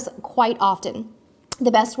ask us quite often. The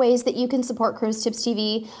best ways that you can support Cruise Tips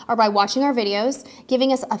TV are by watching our videos,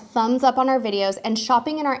 giving us a thumbs up on our videos, and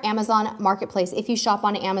shopping in our Amazon marketplace if you shop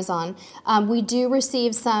on Amazon. We do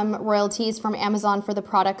receive some royalties from Amazon for the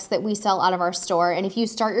products that we sell out of our store, and if you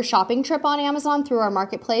start your shopping trip on Amazon through our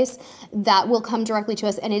marketplace, that will come directly to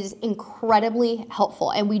us, and it is incredibly helpful,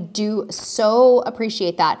 and we do so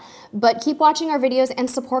appreciate that. But keep watching our videos and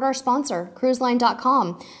support our sponsor,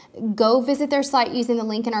 cruiseline.com. Go visit their site using the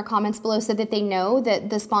link in our comments below so that they know that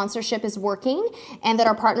the sponsorship is working and that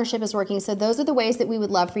our partnership is working. So those are the ways that we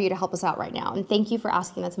would love for you to help us out right now. And thank you for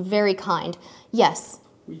asking. That's very kind. Yes?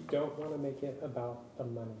 We don't want to make it about the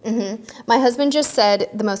money. My husband just said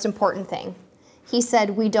the most important thing. He said,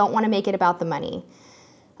 we don't want to make it about the money.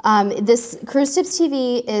 This Cruise Tips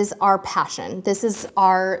TV is our passion. This is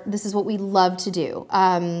what we love to do.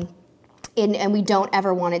 And we don't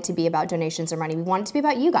ever want it to be about donations or money. We want it to be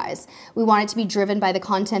about you guys. We want it to be driven by the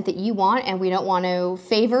content that you want, and we don't want to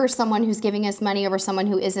favor someone who's giving us money over someone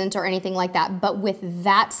who isn't or anything like that. But with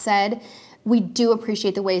that said, we do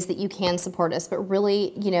appreciate the ways that you can support us. But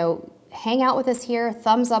really, you know, hang out with us here,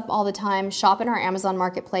 thumbs up all the time, shop in our Amazon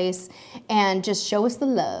marketplace, and just show us the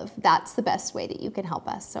love. That's the best way that you can help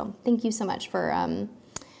us. So thank you so much for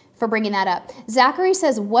bringing that up. Zachary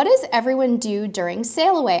says, what does everyone do during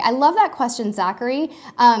sail away? I love that question, Zachary.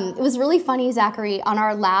 It was really funny, Zachary. On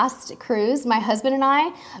our last cruise, my husband and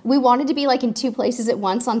I, we wanted to be like in 2 places at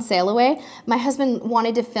once on sail away. My husband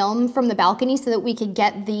wanted to film from the balcony so that we could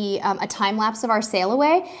get a time lapse of our sail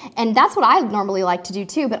away. And that's what I normally like to do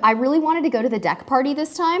too, but I really wanted to go to the deck party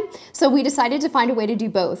this time. So we decided to find a way to do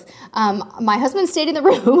both. My husband stayed in the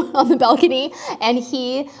room on the balcony and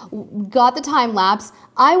he got the time lapse.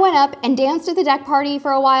 I went up and danced at the deck party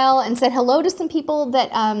for a while and said hello to some people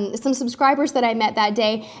that, some subscribers that I met that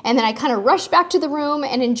day. And then I kind of rushed back to the room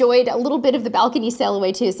and enjoyed a little bit of the balcony sail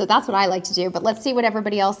away too. So that's what I like to do, but let's see what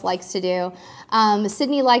everybody else likes to do.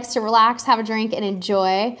 Sydney likes to relax, have a drink, and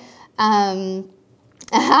enjoy.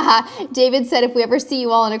 David said, if we ever see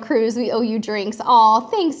you all on a cruise, we owe you drinks. Aw,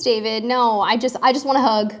 thanks, David. No, I just want to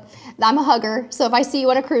hug. I'm a hugger, so if I see you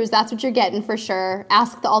on a cruise, that's what you're getting for sure.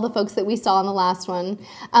 Ask all the folks that we saw on the last one.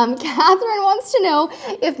 Catherine wants to know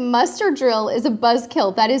if muster drill is a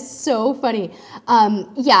buzzkill. That is so funny.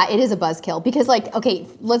 Yeah, it is a buzzkill because, like, okay,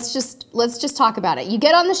 let's just talk about it. You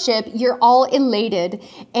get on the ship, you're all elated,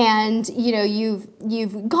 and you know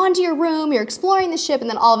you've gone to your room, you're exploring the ship, and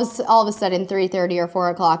then all of a sudden 3:30 or 4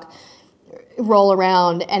 o'clock. roll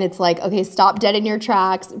around and it's like, okay, stop dead in your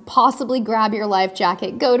tracks, possibly grab your life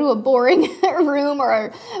jacket, go to a boring room,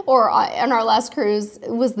 or on our last cruise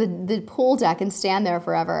was the pool deck and stand there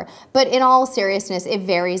forever. But in all seriousness, it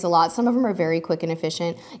varies a lot. Some of them are very quick and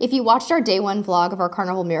efficient. If you watched our day one vlog of our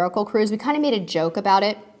Carnival Miracle cruise, we kind of made a joke about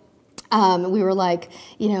it. We were like,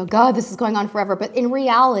 you know, God, this is going on forever. But in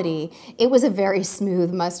reality, it was a very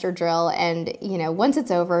smooth muster drill. And, you know, once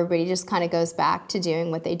it's over, everybody just kind of goes back to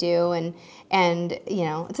doing what they do. And you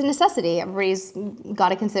know, it's a necessity. Everybody's got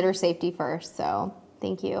to consider safety first. So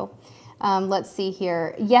thank you. Let's see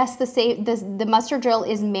here. Yes, the muster drill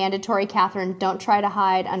is mandatory, Catherine. Don't try to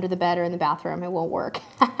hide under the bed or in the bathroom. It won't work.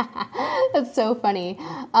 That's so funny.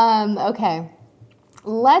 Okay.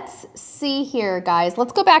 Let's see here, guys.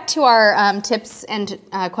 Let's go back to our tips and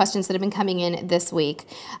questions that have been coming in this week.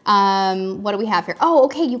 What do we have here? Oh,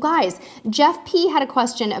 okay, you guys. Jeff P. had a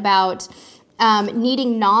question about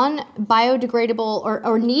needing non-biodegradable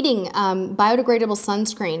or needing biodegradable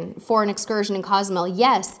sunscreen for an excursion in Cozumel.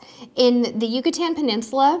 Yes, in the Yucatan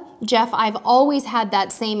Peninsula, Jeff, I've always had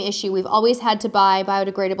that same issue. We've always had to buy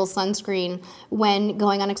biodegradable sunscreen when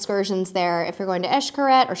going on excursions there. If you're going to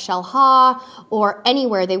Xcaret or Xel-Há or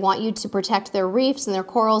anywhere, they want you to protect their reefs and their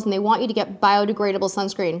corals, and they want you to get biodegradable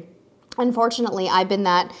sunscreen. Unfortunately, I've been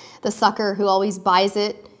the sucker who always buys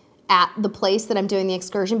it at the place that I'm doing the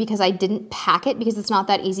excursion because I didn't pack it because it's not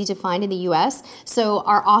that easy to find in the US. So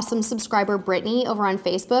our awesome subscriber Brittany over on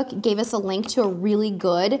Facebook gave us a link to a really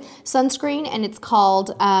good sunscreen, and it's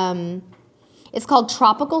called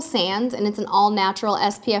Tropical Sands, and it's an all-natural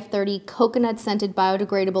SPF 30 coconut scented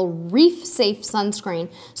biodegradable reef safe sunscreen.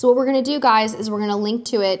 So what we're going to do, guys, is we're going to link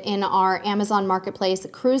to it in our Amazon marketplace,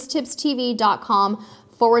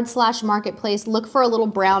 CruiseTipsTV.com/marketplace. Look for a little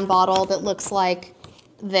brown bottle that looks like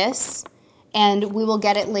this, and we will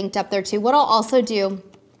get it linked up there too. What I'll also do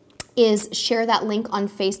is share that link on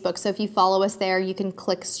Facebook. So if you follow us there, you can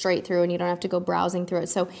click straight through and you don't have to go browsing through it.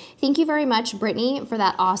 So thank you very much, Brittany, for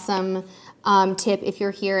that awesome tip if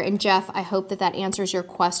you're here. And Jeff, I hope that answers your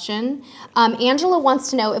question. Angela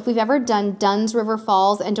wants to know if we've ever done Dunn's River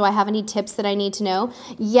Falls and do I have any tips that I need to know?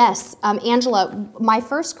 Yes, Angela, my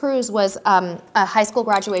first cruise was a high school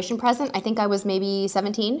graduation present. I think I was maybe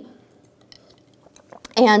 17.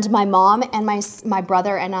 And my mom and my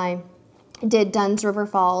brother and I did Dunn's River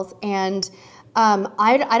Falls, and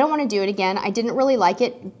I don't want to do it again. I didn't really like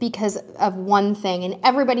it because of one thing, and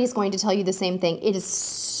everybody's going to tell you the same thing. It is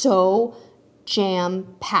so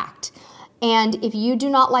jam-packed. And if you do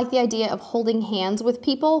not like the idea of holding hands with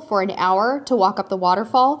people for an hour to walk up the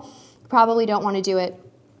waterfall, you probably don't want to do it.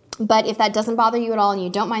 But if that doesn't bother you at all and you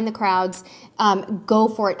don't mind the crowds, go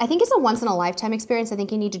for it. I think it's a once-in-a-lifetime experience. I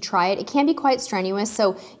think you need to try it. It can be quite strenuous,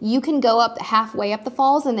 so you can go up halfway up the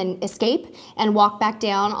falls and then escape and walk back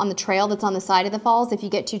down on the trail that's on the side of the falls if you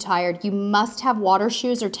get too tired. You must have water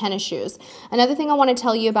shoes or tennis shoes. Another thing I want to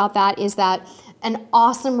tell you about that is that an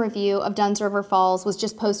awesome review of Dunn's River Falls was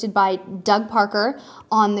just posted by Doug Parker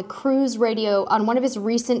on the Cruise Radio, on one of his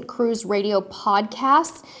recent Cruise Radio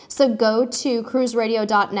podcasts. So go to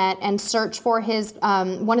cruiseradio.net and search for his,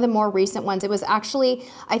 one of the more recent ones. It was actually,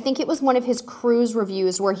 I think it was one of his cruise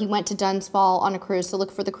reviews where he went to Dunn's Fall on a cruise. So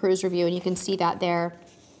look for the cruise review and you can see that there.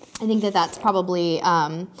 I think that's probably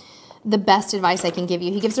the best advice I can give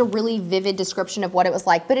you. He gives a really vivid description of what it was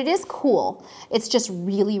like, but it is cool. It's just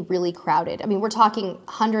really, really crowded. I mean, we're talking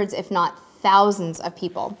hundreds, if not thousands of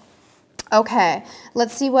people. Okay,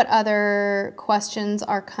 let's see what other questions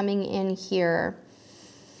are coming in here.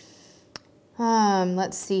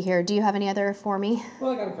 Let's see here. Do you have any other for me?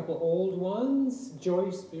 Well, I got a couple old ones.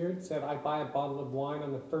 Joyce Beard said, I buy a bottle of wine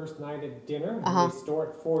on the first night at dinner, and they store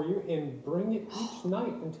it for you and bring it each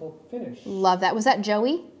night until finished. Love that. Was that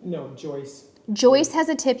Joey? No, Joyce. Joyce has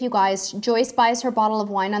a tip, you guys. Joyce buys her bottle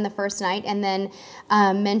of wine on the first night and then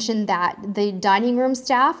mentioned that the dining room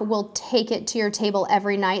staff will take it to your table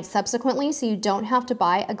every night subsequently, so you don't have to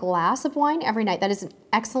buy a glass of wine every night. That is an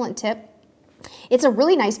excellent tip. It's a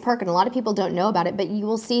really nice perk, and a lot of people don't know about it, but you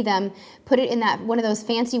will see them put it in that one of those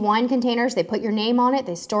fancy wine containers. They put your name on it,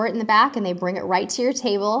 they store it in the back, and they bring it right to your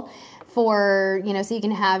table for, you know, so you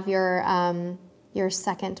can have your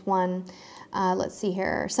second one. Let's see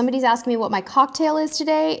here. Somebody's asking me what my cocktail is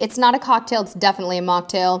today. It's not a cocktail, it's definitely a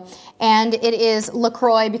mocktail. And it is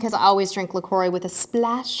LaCroix, because I always drink LaCroix with a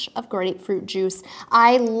splash of grapefruit juice.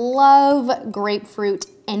 I love grapefruit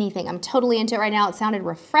anything. I'm totally into it right now. It sounded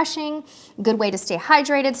refreshing, good way to stay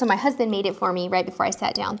hydrated. So my husband made it for me right before I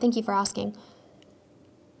sat down. Thank you for asking.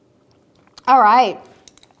 All right.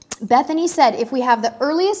 Bethany said, if we have the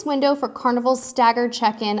earliest window for Carnival's staggered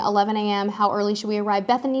check-in, 11 a.m., how early should we arrive?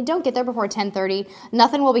 Bethany, don't get there before 10:30.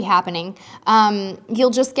 Nothing will be happening.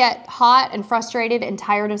 You'll just get hot and frustrated and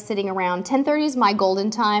tired of sitting around. 10:30 is my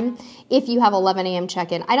golden time if you have 11 a.m.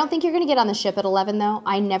 check-in. I don't think you're going to get on the ship at 11, though.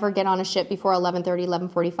 I never get on a ship before 11:30,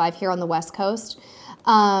 11:45 here on the West Coast.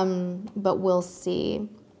 But we'll see.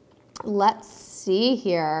 Let's see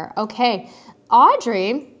here. Okay.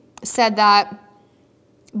 Audrey said that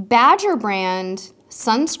Badger brand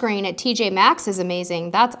sunscreen at TJ Maxx is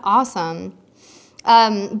amazing. That's awesome.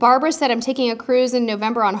 Barbara said, I'm taking a cruise in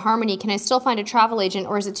November on Harmony. Can I still find a travel agent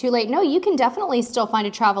or is it too late? No, you can definitely still find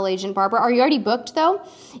a travel agent, Barbara. Are you already booked though?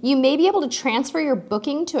 You may be able to transfer your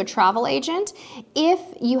booking to a travel agent if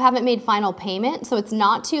you haven't made final payment, so it's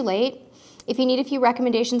not too late. If you need a few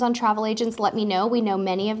recommendations on travel agents, let me know. We know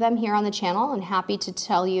many of them here on the channel and happy to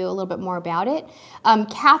tell you a little bit more about it.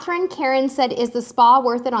 Karen said, is the spa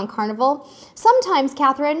worth it on Carnival? Sometimes,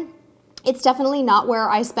 Catherine. It's definitely not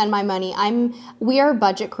where I spend my money. We are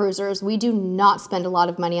budget cruisers. We do not spend a lot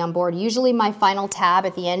of money on board. Usually my final tab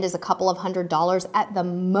at the end is a couple of $100 at the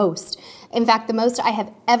most. In fact, the most I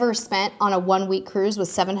have ever spent on a 1-week cruise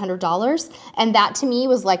was $700, and that to me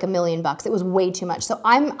was like $1 million bucks. It was way too much. So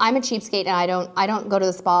I'm a cheapskate, and I don't go to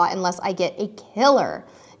the spa unless I get a killer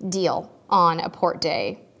deal on a port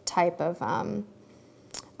day type of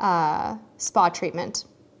spa treatment.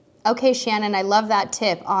 Okay, Shannon, I love that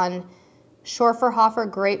tip on Schorferhofer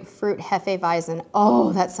grapefruit Hefeweizen.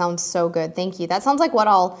 Oh, that sounds so good. Thank you. That sounds like what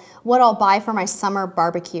I'll buy for my summer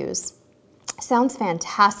barbecues. Sounds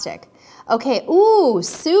fantastic. Okay, ooh,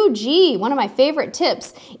 Sue G, one of my favorite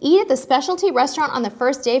tips. Eat at the specialty restaurant on the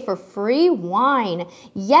first day for free wine.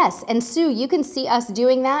 Yes, and Sue, you can see us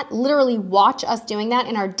doing that, literally watch us doing that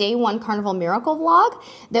in our Day 1 Carnival Miracle vlog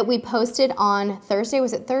that we posted on Thursday.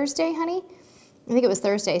 Was it Thursday, honey? I think it was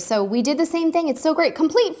Thursday. So we did the same thing. It's so great.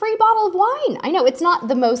 Complete free bottle of wine. I know it's not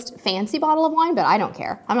the most fancy bottle of wine, but I don't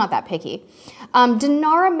care. I'm not that picky.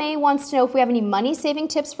 Denara May wants to know if we have any money-saving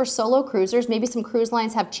tips for solo cruisers. Maybe some cruise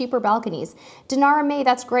lines have cheaper balconies. Denara May,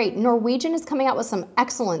 that's great. Norwegian is coming out with some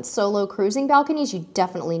excellent solo cruising balconies. You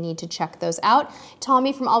definitely need to check those out.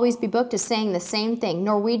 Tommy from Always Be Booked is saying the same thing.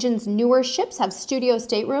 Norwegian's newer ships have studio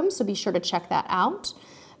staterooms, so be sure to check that out.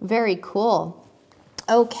 Very cool.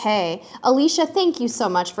 Okay, Alicia, thank you so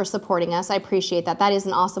much for supporting us. I appreciate that. That is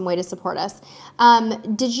an awesome way to support us.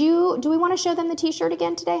 Do we want to show them the t-shirt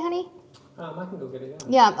again today, honey? I can go get it,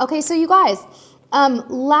 yeah. Yeah, okay, so you guys,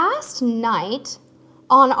 last night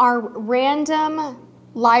on our random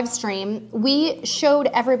live stream, we showed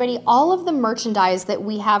everybody all of the merchandise that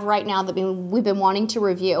we have right now that we've been wanting to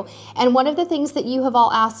review. And one of the things that you have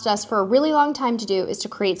all asked us for a really long time to do is to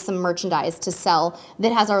create some merchandise to sell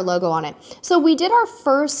that has our logo on it. So we did our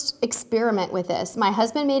first experiment with this. My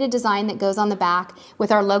husband made a design that goes on the back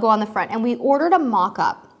with our logo on the front, and we ordered a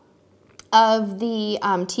mock-up of the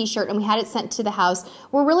t-shirt and we had it sent to the house.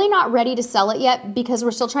 We're really not ready to sell it yet because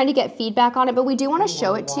we're still trying to get feedback on it, but we do want to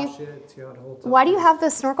show it to you. Why do you have the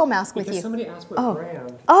snorkel mask with you? Because somebody asked what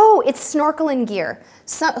brand. Oh, it's Snorkeling Gear.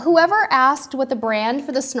 So whoever asked what the brand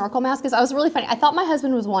for the snorkel mask is, I was really funny. I thought my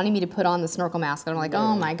husband was wanting me to put on the snorkel mask, and I'm like,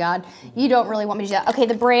 oh my God, you don't really want me to do that. Okay,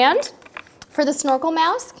 the brand for the snorkel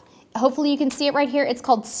mask, hopefully you can see it right here. It's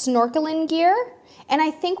called Snorkeling Gear. And I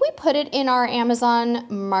think we put it in our Amazon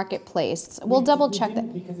marketplace. We'll double check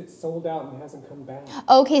that. Because it's sold out and hasn't come back.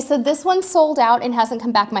 Okay, so this one's sold out and hasn't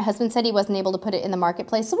come back. My husband said he wasn't able to put it in the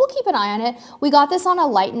marketplace, so we'll keep an eye on it. We got this on a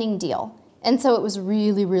lightning deal, and so it was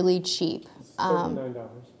really, really cheap. It's $39.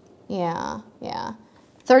 Yeah.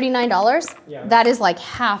 $39? Yeah. That is like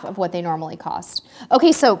half of what they normally cost.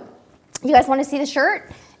 Okay, so you guys want to see the shirt?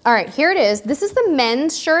 All right, here it is. This is the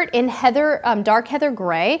men's shirt in dark heather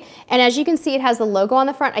gray. And as you can see, it has the logo on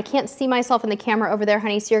the front. I can't see myself in the camera over there,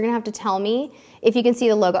 honey, so you're gonna have to tell me if you can see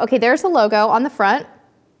the logo. Okay, there's the logo on the front.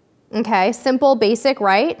 Okay, simple, basic,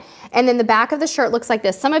 right? And then the back of the shirt looks like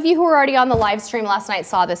this. Some of you who were already on the live stream last night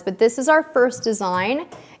saw this, but this is our first design,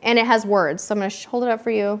 and it has words. So I'm gonna hold it up for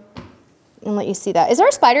you and let you see that. Is there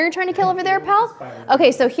a spider you're trying to kill over there, pal?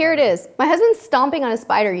 Okay, so here it is. My husband's stomping on a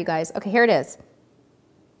spider, you guys. Okay, here it is.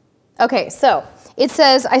 Okay, so it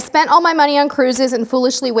says, I spent all my money on cruises and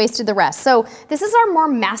foolishly wasted the rest. So this is our more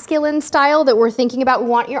masculine style that we're thinking about. We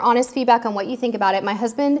want your honest feedback on what you think about it. My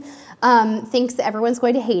husband thinks that everyone's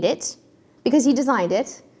going to hate it because he designed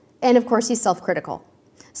it. And of course, he's self-critical.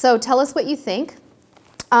 So tell us what you think.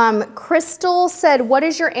 Crystal said, what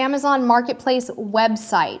is your Amazon Marketplace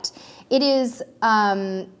website? It is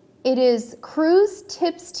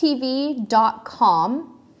CruiseTipsTV.com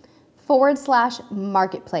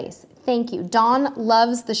cruising.com/marketplace. Thank you. Dawn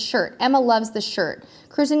loves the shirt. Emma loves the shirt.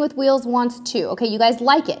 Cruising with Wheels wants to. Okay, you guys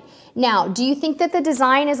like it. Now, do you think that the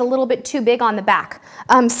design is a little bit too big on the back?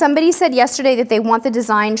 Somebody said yesterday that they want the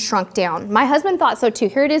design shrunk down. My husband thought so too.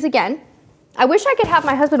 Here it is again. I wish I could have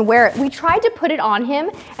my husband wear it. We tried to put it on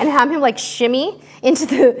him and have him like shimmy into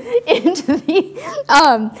the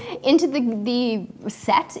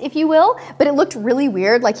set, if you will, but it looked really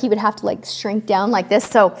weird. Like he would have to like shrink down like this.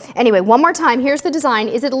 So anyway, one more time. Here's the design.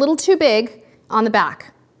 Is it a little too big on the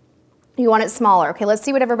back? You want it smaller? Okay, let's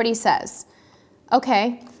see what everybody says.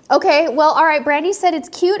 Okay. Okay. Well, all right. Brandy said it's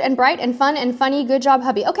cute and bright and fun and funny. Good job,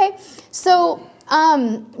 hubby. Okay. So.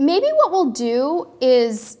 Maybe what we'll do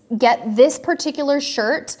is get this particular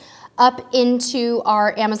shirt up into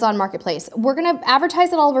our Amazon marketplace. We're going to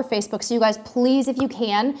advertise it all over Facebook. So you guys, please, if you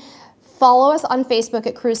can, follow us on Facebook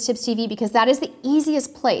at CruiseTipsTV because that is the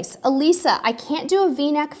easiest place. Elisa, I can't do a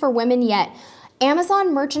V-neck for women yet.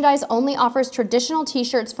 Amazon merchandise only offers traditional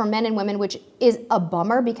t-shirts for men and women, which is a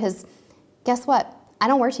bummer because guess what? I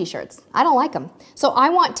don't wear t-shirts. I don't like them. So I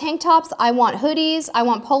want tank tops, I want hoodies, I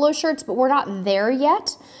want polo shirts, but we're not there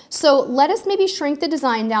yet. So let us maybe shrink the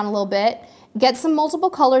design down a little bit, get some multiple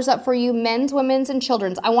colors up for you, men's, women's, and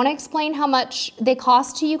children's. I want to explain how much they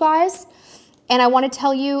cost to you guys, and I want to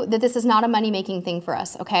tell you that this is not a money-making thing for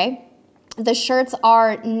us, okay? The shirts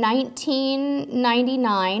are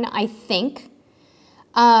 $19.99, I think.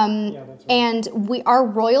 Yeah, that's right. And our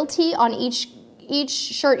royalty on each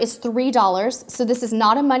shirt is $3, so this is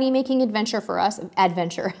not a money-making adventure for us.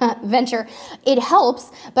 Venture. It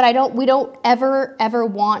helps, but we don't ever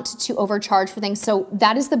want to overcharge for things. So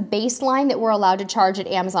that is the baseline that we're allowed to charge at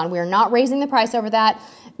Amazon. We are not raising the price over that.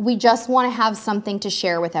 We just want to have something to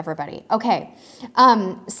share with everybody. Okay,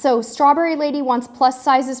 so Strawberry Lady wants plus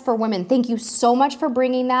sizes for women. Thank you so much for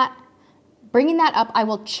bringing that up. I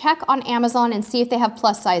will check on Amazon and see if they have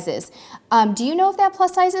plus sizes. Do you know if they have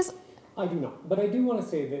plus sizes? I do not, but I do want to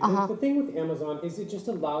say that the thing with Amazon is it just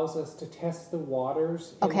allows us to test the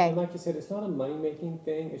waters. And, and like you said, it's not a money-making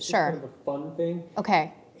thing. It's just kind of a fun thing.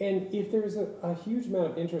 Okay. And if there's a huge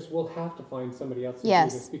amount of interest, we'll have to find somebody else to do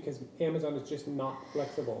this because Amazon is just not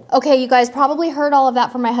flexible. Okay, you guys probably heard all of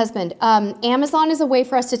that from my husband. Amazon is a way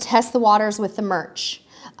for us to test the waters with the merch.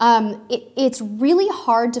 It's really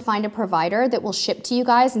hard to find a provider that will ship to you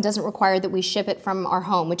guys and doesn't require that we ship it from our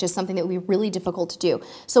home, which is something that would be really difficult to do.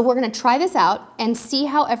 So we're going to try this out and see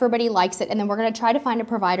how everybody likes it, and then we're going to try to find a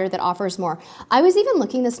provider that offers more. I was even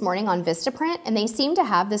looking this morning on Vistaprint, and they seem to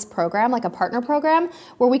have this program, like a partner program,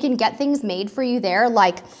 where we can get things made for you there,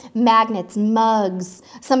 like magnets, mugs.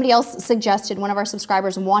 Somebody else suggested, one of our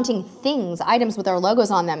subscribers, wanting things, items with our logos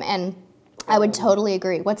on them, and I would totally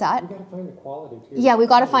agree. What's that? We got to find the quality too. Yeah, we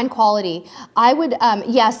got to find quality. I would,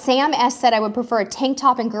 yeah, Sam S said I would prefer a tank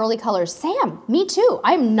top in girly colors. Sam, me too.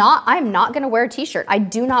 I'm not going to wear a t-shirt. I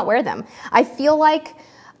do not wear them. I feel like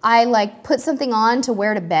I put something on to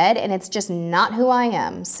wear to bed and it's just not who I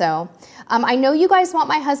am. So I know you guys want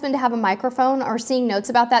my husband to have a microphone or seeing notes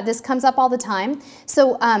about that. This comes up all the time.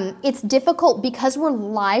 So it's difficult because we're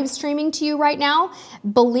live streaming to you right now.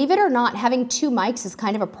 Believe it or not, having two mics is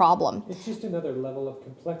kind of a problem. It's just another level of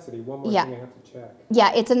complexity. One more thing I have to check.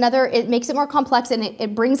 Yeah, it makes it more complex and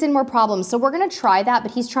it brings in more problems. So we're going to try that,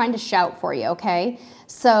 but he's trying to shout for you, okay?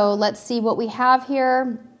 So let's see what we have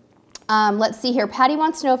here. Let's see here. Patty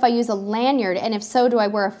wants to know if I use a lanyard, and if so, do I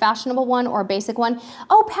wear a fashionable one or a basic one?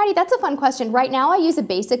 Oh, Patty, that's a fun question. Right now, I use a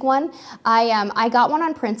basic one. I got one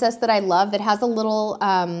on Princess that I love that has a little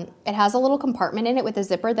compartment in it with a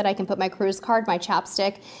zipper that I can put my cruise card, my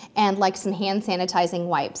chapstick, and like some hand sanitizing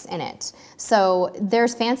wipes in it. So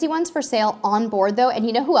there's fancy ones for sale on board though, and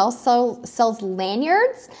you know who else sells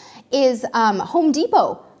lanyards? Is Home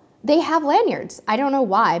Depot. They have lanyards. I don't know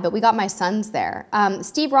why, but we got my sons there.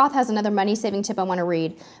 Steve Roth has another money-saving tip I want to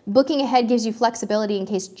read. Booking ahead gives you flexibility in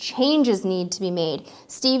case changes need to be made.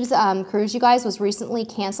 Steve's cruise, you guys, was recently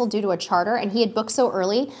canceled due to a charter, and he had booked so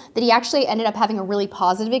early that he actually ended up having a really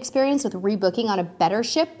positive experience with rebooking on a better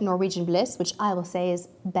ship, Norwegian Bliss, which I will say is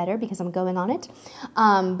better because I'm going on it.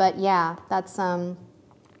 But yeah, that's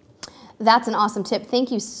an awesome tip.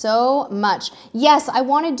 Thank you so much. Yes, I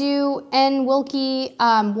want to do, and Wilkie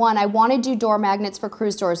one, I want to do door magnets for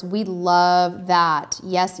cruise doors. We love that.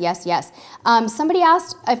 Yes, yes, yes. Somebody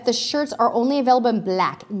asked if the shirts are only available in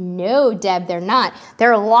black. No, Deb, they're not.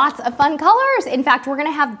 There are lots of fun colors. In fact, we're going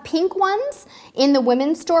to have pink ones in the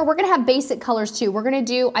women's store. We're going to have basic colors too. We're going to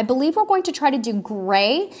do, I believe we're going to try to do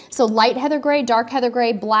gray. So light heather gray, dark heather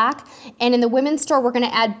gray, black. And in the women's store, we're going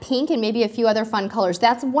to add pink and maybe a few other fun colors.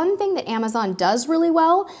 That's one thing that Amazon does really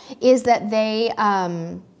well, is that they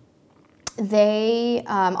they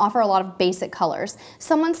offer a lot of basic colors.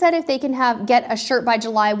 Someone said if they can get a shirt by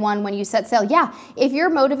July 1 when you set sail. Yeah, if you're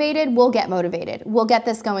motivated, we'll get motivated. We'll get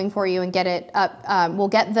this going for you and get it up. We're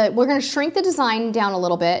going to shrink the design down a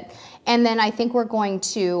little bit. And then I think we're going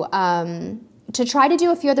to try to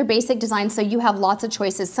do a few other basic designs so you have lots of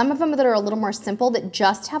choices. Some of them that are a little more simple that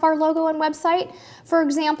just have our logo and website. For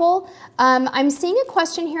example, I'm seeing a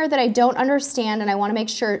question here that I don't understand, and I want to make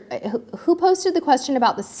sure. Who posted the question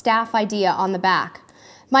about the staff idea on the back?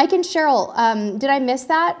 Mike and Cheryl, did I miss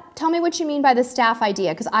that? Tell me what you mean by the staff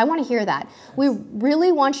idea, because I want to hear that. We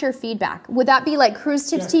really want your feedback. Would that be like Cruise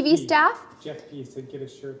Tips TV staff? Jeff P said get a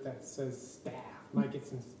shirt that says staff. Might get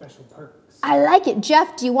some special perks. I like it.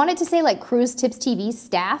 Jeff, do you want it to say like Cruise Tips TV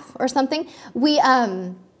staff or something? We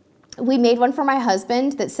made one for my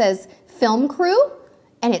husband that says film crew,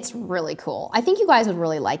 and it's really cool. I think you guys would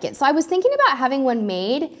really like it. So I was thinking about having one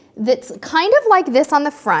made that's kind of like this on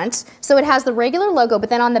the front. So it has the regular logo, but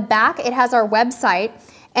then on the back it has our website,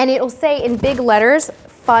 and it'll say in big letters,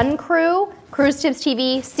 Fun Crew, Cruise Tips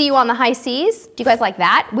TV, see you on the high seas. Do you guys like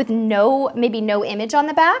that? With maybe no image on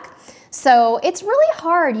the back. So it's really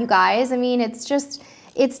hard, you guys. I mean, it's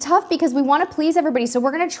tough because we want to please everybody. So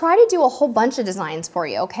we're going to try to do a whole bunch of designs for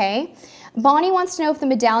you, okay? Bonnie wants to know if the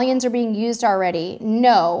medallions are being used already.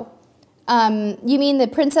 No. You mean the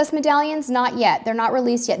princess medallions? Not yet. They're not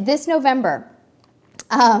released yet. This November.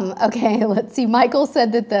 Okay, let's see. Michael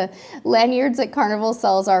said that the lanyards at Carnival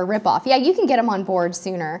sells are a ripoff. Yeah, you can get them on board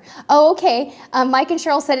sooner. Oh, okay. Mike and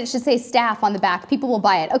Cheryl said it should say staff on the back. People will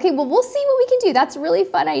buy it. Okay, well, we'll see what we can do. That's a really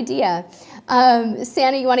fun idea.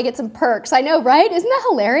 Santa, you want to get some perks. I know, right? Isn't that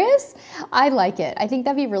hilarious? I like it. I think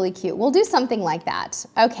that'd be really cute. We'll do something like that.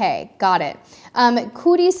 Okay, got it.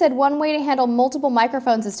 Cootie said one way to handle multiple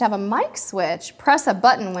microphones is to have a mic switch. Press a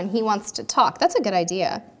button when he wants to talk. That's a good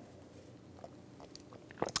idea.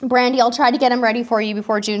 Brandy, I'll try to get them ready for you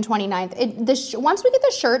before June 29th. Once we get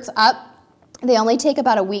the shirts up, they only take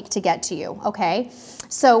about a week to get to you, okay?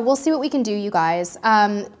 So we'll see what we can do, you guys.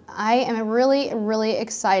 I am really, really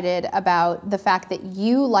excited about the fact that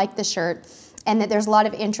you like the shirt and that there's a lot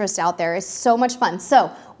of interest out there. It's so much fun. So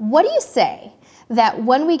what do you say that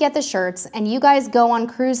when we get the shirts and you guys go on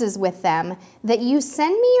cruises with them, that you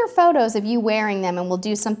send me your photos of you wearing them and we'll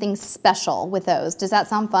do something special with those. Does that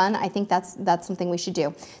sound fun? I think that's something we should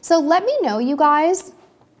do. So let me know, you guys,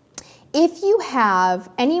 if you have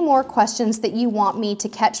any more questions that you want me to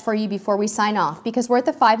catch for you before we sign off, because we're at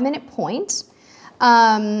the 5-minute point.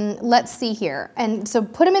 Let's see here. And so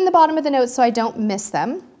put them in the bottom of the notes so I don't miss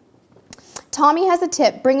them. Tommy has a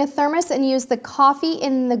tip. Bring a thermos and use the coffee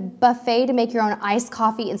in the buffet to make your own iced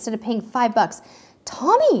coffee instead of paying $5.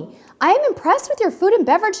 Tommy, I am impressed with your food and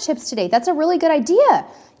beverage tips today. That's a really good idea.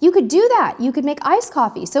 You could do that. You could make iced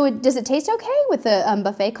coffee. So does it taste okay with the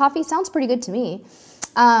buffet coffee? Sounds pretty good to me.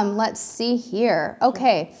 Let's see here.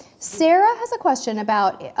 Okay. Sarah has a question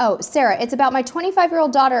about, Sarah, it's about my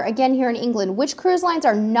 25-year-old daughter, again here in England. Which cruise lines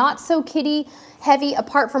are not so kiddie heavy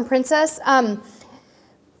apart from Princess?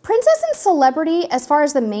 Princess and Celebrity, as far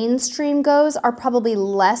as the mainstream goes, are probably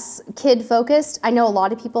less kid-focused. I know a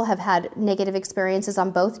lot of people have had negative experiences on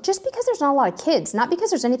both just because there's not a lot of kids, not because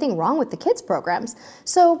there's anything wrong with the kids' programs.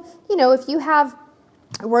 So, you know, if you have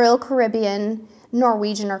Royal Caribbean,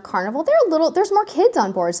 Norwegian, or Carnival, there's more kids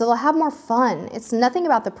on board, so they'll have more fun. It's nothing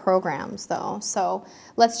about the programs, though. So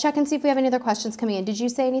let's check and see if we have any other questions coming in. Did you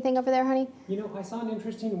say anything over there, honey? You know, I saw an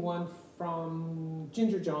interesting one from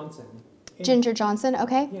Ginger Johnson. Ginger Johnson,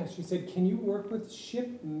 okay. Yeah, she said, can you work with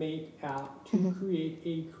Shipmate app to create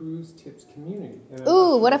a cruise tips community?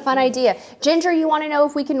 Ooh, what a fun idea. Ginger, you want to know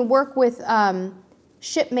if we can work with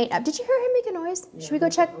Shipmate app. Did you hear him make a noise? Yeah, should we go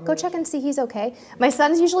check and see he's okay? My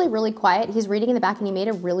son's usually really quiet. He's reading in the back and he made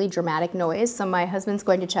a really dramatic noise, so my husband's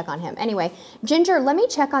going to check on him. Anyway, Ginger, let me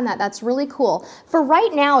check on that. That's really cool. For right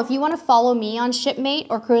now, if you want to follow me on Shipmate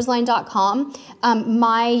or cruiseline.com,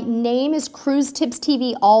 my name is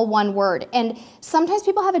CruiseTipsTV, all one word. And sometimes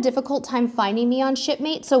people have a difficult time finding me on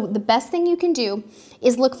Shipmate, so the best thing you can do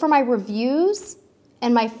is look for my reviews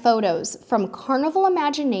and my photos from Carnival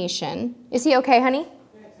Imagination. Is he okay, honey?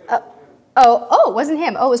 It wasn't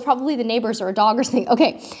him. Oh, it was probably the neighbors or a dog or something.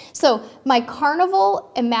 Okay, so my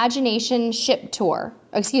Carnival Imagination ship tour,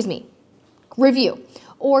 review,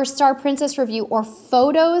 or Star Princess review, or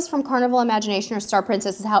photos from Carnival Imagination or Star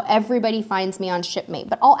Princess is how everybody finds me on Shipmate.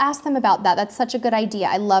 But I'll ask them about that. That's such a good idea.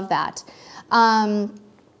 I love that.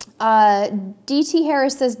 DT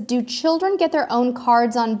Harris says, do children get their own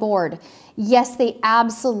cards on board? Yes, they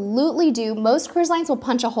absolutely do. Most cruise lines will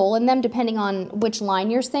punch a hole in them depending on which line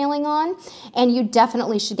you're sailing on, and you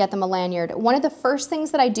definitely should get them a lanyard. One of the first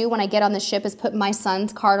things that I do when I get on the ship is put my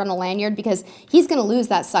son's card on a lanyard because he's going to lose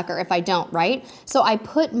that sucker if I don't, right? So I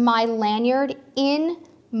put my lanyard in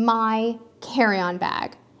my carry-on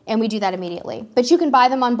bag. And we do that immediately. But you can buy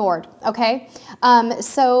them on board, okay?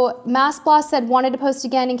 So Massbloss said, wanted to post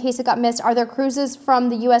again in case it got missed. Are there cruises from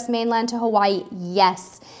the U.S. mainland to Hawaii?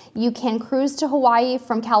 Yes. You can cruise to Hawaii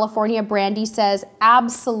from California. Brandy says,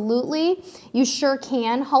 absolutely. You sure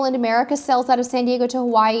can. Holland America sails out of San Diego to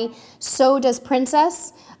Hawaii. So does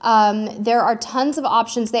Princess. There are tons of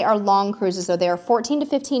options. They are long cruises, so they are 14 to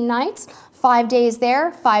 15 nights, 5 days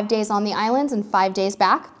there, 5 days on the islands, and 5 days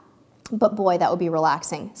back. But boy, that would be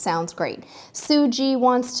relaxing. Sounds great. Suji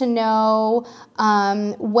wants to know,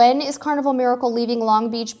 when is Carnival Miracle leaving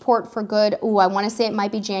Long Beach Port for good? Ooh, I want to say it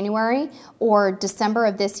might be January or December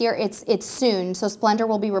of this year. It's soon, so Splendor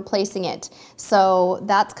will be replacing it. So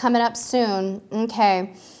that's coming up soon.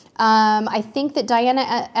 Okay. I think that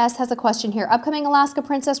Diana S. has a question here. Upcoming Alaska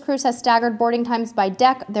Princess Cruise has staggered boarding times by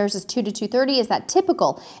deck. Theirs is 2 to 2:30. Is that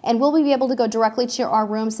typical? And will we be able to go directly to our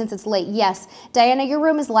room since it's late? Yes. Diana, your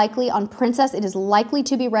room is likely on Princess. It is likely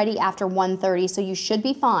to be ready after 1:30, so you should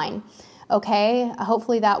be fine. Okay?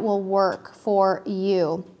 Hopefully that will work for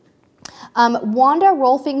you. Wanda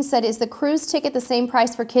Rolfing said, is the cruise ticket the same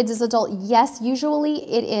price for kids as adult? Yes, usually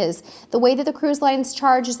it is. The way that the cruise lines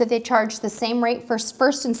charge is that they charge the same rate for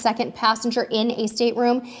first and second passenger in a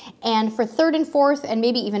stateroom, and for third and fourth and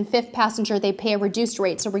maybe even fifth passenger, they pay a reduced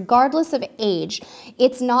rate. So regardless of age,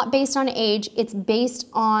 it's not based on age, it's based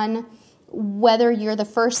on whether you're the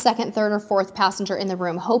first, second, third, or fourth passenger in the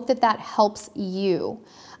room. Hope that that helps you.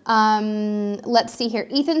 Let's see here.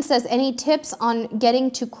 Ethan says, any tips on getting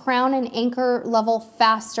to crown and anchor level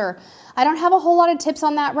faster? I don't have a whole lot of tips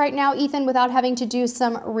on that right now, Ethan, without having to do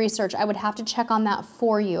some research. I would have to check on that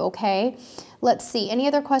for you, okay? Let's see. Any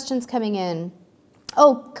other questions coming in?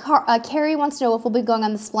 Oh, Carrie wants to know if we'll be going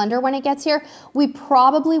on the Splendor when it gets here. We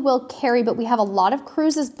probably will, Carrie, but we have a lot of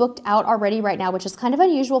cruises booked out already right now, which is kind of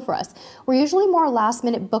unusual for us. We're usually more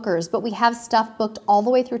last-minute bookers, but we have stuff booked all the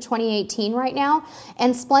way through 2018 right now,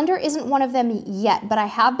 and Splendor isn't one of them yet, but I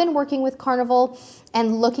have been working with Carnival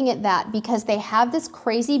and looking at that because they have this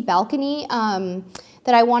crazy balcony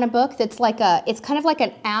that I want to book that's like it's kind of like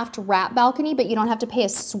an aft wrap balcony, but you don't have to pay a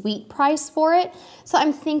suite price for it. So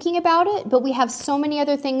I'm thinking about it, but we have so many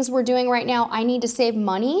other things we're doing right now. I need to save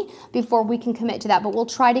money before we can commit to that, but we'll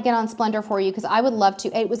try to get on Splendor for you because I would love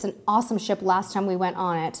to. It was an awesome ship last time we went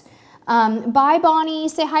on it. Bye, Bonnie.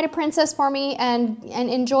 Say hi to Princess for me and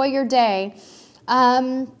enjoy your day.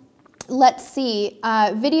 Let's see,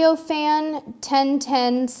 Video Fan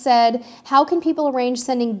 1010 said, how can people arrange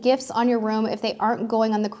sending gifts on your room if they aren't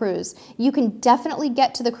going on the cruise? You can definitely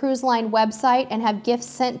get to the cruise line website and have gifts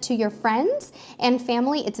sent to your friends and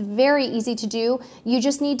family. It's very easy to do. You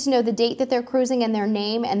just need to know the date that they're cruising and their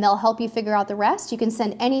name, and they'll help you figure out the rest. You can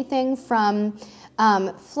send anything from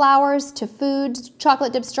flowers to food,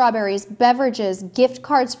 chocolate dipped strawberries, beverages, gift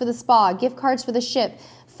cards for the spa, gift cards for the ship,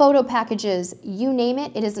 photo packages, you name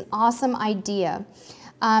it. It is an awesome idea.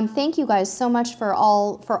 Thank you guys so much for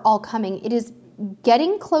all coming. It is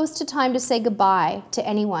getting close to time to say goodbye to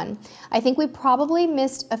anyone. I think we probably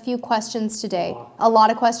missed a few questions today. A lot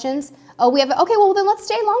of questions. Oh, we have, okay, well then let's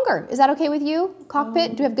stay longer. Is that okay with you?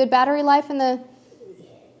 Cockpit, do we have good battery life in the...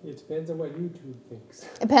 It depends on what YouTube thinks.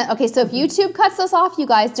 Okay, so if YouTube cuts us off, you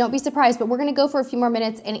guys, don't be surprised, but we're going to go for a few more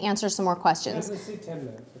minutes and answer some more questions. Let's say 10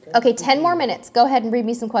 minutes, okay? Okay, 10 more minutes. Go ahead and read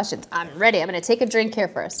me some questions. I'm ready. I'm going to take a drink here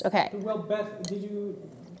first. Okay. Well, Beth, did you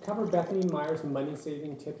cover Bethany Meyer's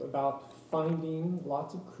money-saving tip about finding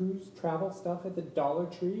lots of cruise travel stuff at the Dollar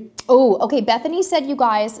Tree? Oh, okay. Bethany said, you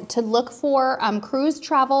guys, to look for cruise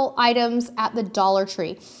travel items at the Dollar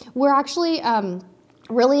Tree. We're actually...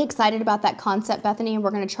 really excited about that concept, Bethany, and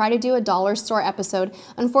we're going to try to do a dollar store episode.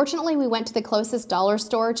 Unfortunately, we went to the closest dollar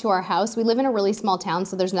store to our house. We live in a really small town,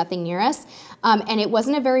 so there's nothing near us, and it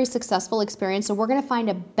wasn't a very successful experience, so we're going to find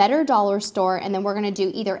a better dollar store, and then we're going to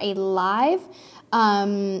do either a live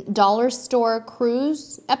dollar store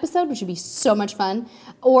cruise episode, which would be so much fun,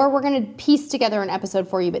 or we're going to piece together an episode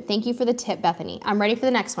for you, but thank you for the tip, Bethany. I'm ready for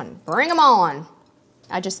the next one. Bring them on.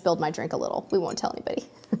 I just spilled my drink a little. We won't tell anybody.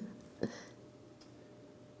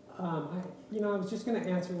 I was just going to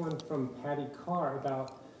answer one from Patty Carr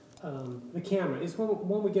about the camera. It's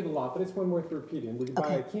one we get a lot, but it's one worth repeating. Would you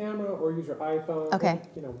buy a camera or use your iPhone? Okay.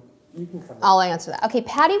 You can cover it. I'll answer that. Okay,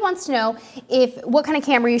 Patty wants to know what kind of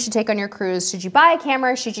camera you should take on your cruise. Should you buy a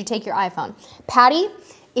camera or should you take your iPhone? Patty,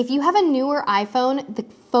 If you have a newer iPhone, the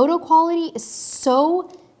photo quality is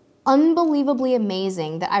so unbelievably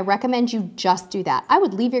amazing that I recommend you just do that. I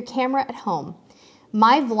would leave your camera at home.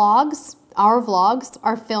 My vlogs, our vlogs,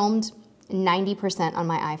 are filmed 90% on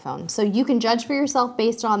my iPhone. So you can judge for yourself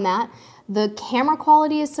based on that. The camera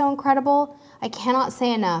quality is so incredible. I cannot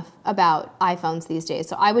say enough about iPhones these days,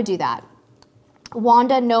 so I would do that.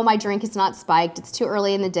 Wanda, no, my drink is not spiked. It's too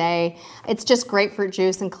early in the day. It's just grapefruit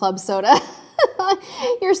juice and club soda.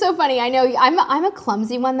 You're so funny. I know. I'm a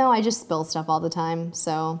clumsy one, though. I just spill stuff all the time,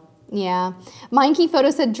 so yeah. Mindkey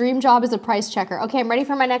Photo said dream job is a price checker. Okay, I'm ready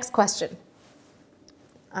for my next question.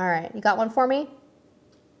 All right, you got one for me?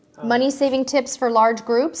 Money saving tips for large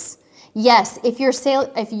groups? Yes, if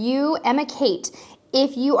you, Emma Kate,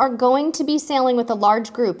 if you are going to be sailing with a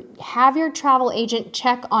large group, have your travel agent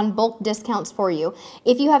check on bulk discounts for you.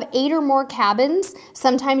 If you have 8 or more cabins,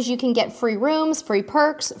 sometimes you can get free rooms, free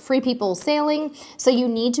perks, free people sailing. So you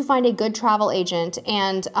need to find a good travel agent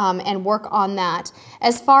and work on that.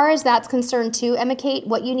 As far as that's concerned too, Emma Kate,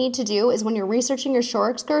 what you need to do is when you're researching your shore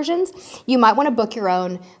excursions, you might want to book your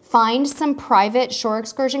own. Find some private shore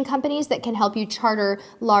excursion companies that can help you charter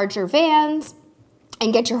larger vans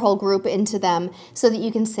and get your whole group into them so that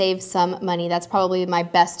you can save some money. That's probably my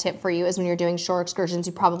best tip for you is when you're doing shore excursions,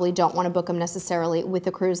 you probably don't want to book them necessarily with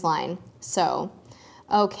the cruise line. So,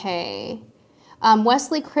 okay.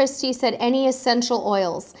 Wesley Christie said, any essential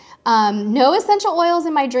oils? No essential oils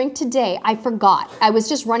in my drink today. I forgot. I was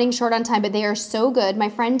just running short on time, but they are so good. My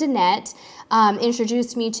friend Danette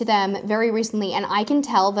introduced me to them very recently, and I can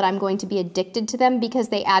tell that I'm going to be addicted to them because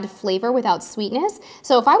they add flavor without sweetness.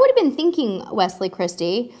 So if I would have been thinking, Wesley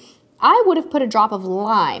Christie, I would have put a drop of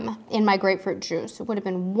lime in my grapefruit juice. It would have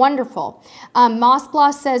been wonderful. Moss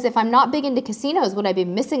Bloss says, if I'm not big into casinos, would I be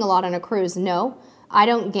missing a lot on a cruise? No. I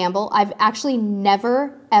don't gamble. I've actually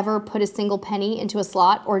never, ever put a single penny into a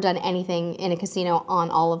slot or done anything in a casino on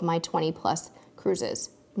all of my 20+ cruises.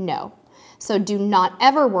 No. So do not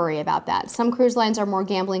ever worry about that. Some cruise lines are more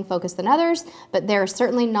gambling focused than others, but they're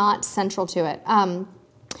certainly not central to it.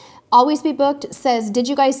 Always Be Booked says, did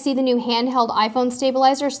you guys see the new handheld iPhone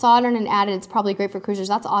stabilizer? Saw it on an ad and it's probably great for cruisers.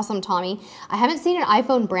 That's awesome, Tommy. I haven't seen an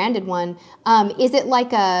iPhone branded one. Is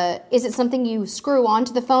it something you screw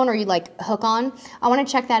onto the phone or you like hook on? I want to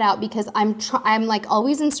check that out because I'm like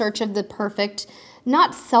always in search of the perfect,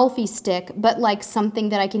 not selfie stick, but like something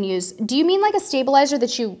that I can use. Do you mean like a stabilizer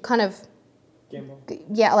that you kind of... Gimbal.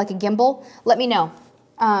 Yeah, like a gimbal? Let me know.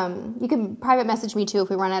 You can private message me too if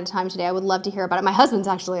we run out of time today. I would love to hear about it. My husband's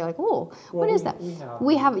actually like, oh, what is that?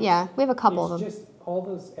 We have a couple of them. It's just all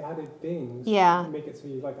those added things. Yeah. Make it so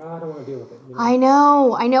you're like, oh, I don't want to deal with it. You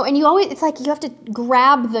know? I know. And you always, it's like you have to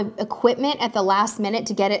grab the equipment at the last minute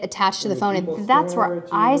to get it attached to the phone. And that's where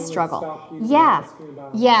I struggle. Yeah.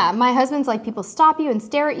 Yeah. My husband's like, people stop you and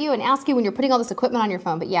stare at you and ask you when you're putting all this equipment on your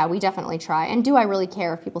phone. But yeah, we definitely try. And do I really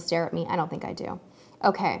care if people stare at me? I don't think I do.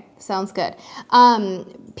 Okay, sounds good.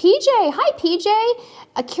 PJ, hi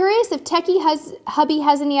PJ. Curious if Techie Hubby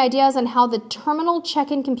has any ideas on how the terminal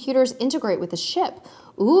check-in computers integrate with the ship.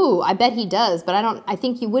 Ooh, I bet he does, but I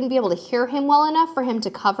think you wouldn't be able to hear him well enough for him to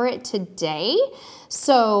cover it today.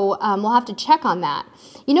 So we'll have to check on that.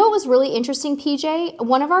 You know what was really interesting, PJ?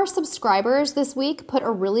 One of our subscribers this week put a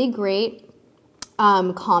really great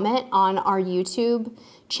comment on our YouTube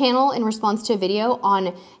channel in response to a video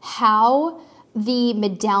on how the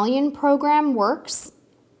medallion program works.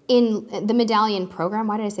 In the medallion program,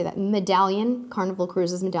 why did I say that? Medallion, Carnival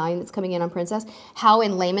Cruises medallion that's coming in on Princess, how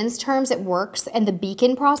in layman's terms it works and the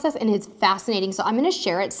beacon process, and it's fascinating. So I'm going to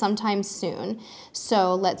share it sometime soon.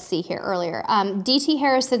 So let's see here earlier. DT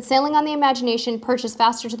Harris said, sailing on the Imagination, purchase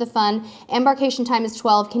Faster to the Fun. Embarkation time is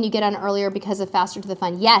 12. Can you get on earlier because of Faster to the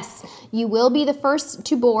Fun? Yes, you will be the first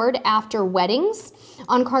to board after weddings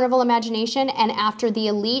on Carnival Imagination and after the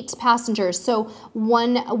elite passengers. So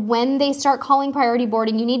when they start calling priority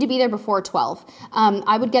boarding, you need to be there before 12.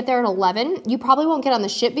 I would get there at 11. You probably won't get on the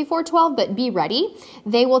ship before 12, but be ready.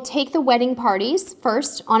 They will take the wedding parties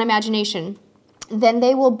first on Imagination. Then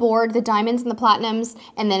they will board the diamonds and the platinums,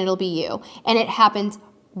 and then it'll be you. And it happens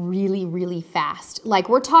really, really fast. Like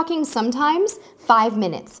we're talking sometimes 5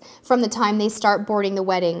 minutes from the time they start boarding the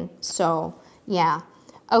wedding. So yeah.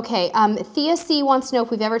 Okay, Thea C wants to know if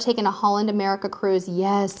we've ever taken a Holland America cruise.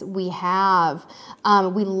 Yes, we have.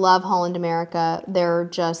 We love Holland America. They're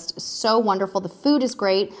just so wonderful. The food is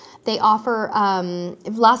great. They offer,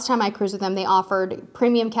 last time I cruised with them, they offered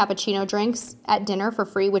premium cappuccino drinks at dinner for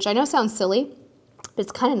free, which I know sounds silly, but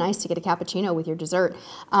it's kind of nice to get a cappuccino with your dessert.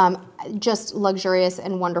 Just luxurious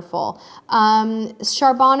and wonderful.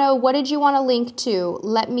 Charbonneau, what did you want to link to?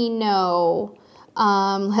 Let me know.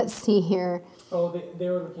 Let's see here. Oh, they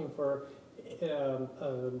were looking for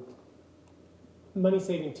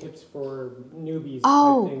money-saving tips for newbies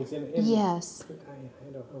type things. And yes.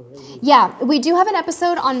 I don't know. Yeah, we do have an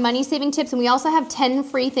episode on money-saving tips, and we also have 10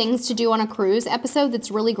 free things to do on a cruise episode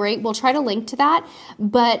that's really great. We'll try to link to that,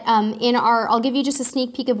 but I'll give you just a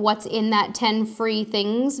sneak peek of what's in that 10 free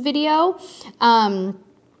things video.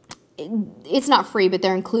 It's not free, but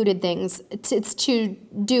they're included things. It's to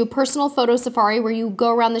do personal photo safari where you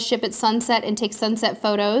go around the ship at sunset and take sunset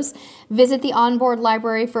photos, visit the onboard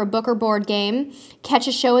library for a book or board game, catch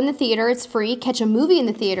a show in the theater, it's free, catch a movie in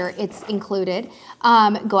the theater, it's included,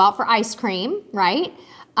 go out for ice cream, right?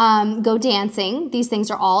 Go dancing. These things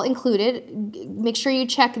are all included. Make sure you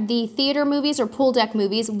check the theater movies or pool deck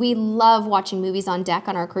movies. We love watching movies on deck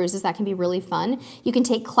on our cruises. That can be really fun. You can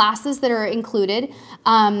take classes that are included.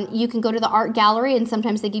 You can go to the art gallery, and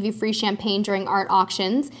sometimes they give you free champagne during art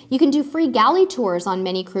auctions. You can do free galley tours on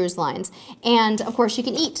many cruise lines. And of course you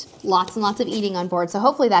can eat. Lots and lots of eating on board. So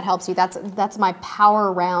hopefully that helps you. That's my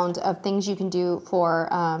power round of things you can do for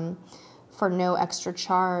no extra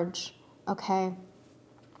charge. Okay.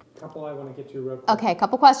 Couple I want to get to real quick. Okay, a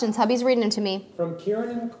couple questions. Hubby's reading them to me. From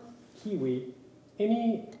Kieran and Kiwi,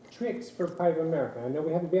 any tricks for Pride of America? I know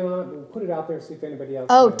we haven't been on it, but we'll put it out there, see if anybody else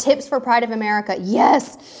knows. Tips for Pride of America.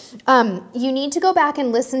 Yes. You need to go back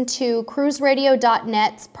and listen to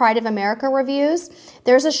cruiseradio.net's Pride of America reviews.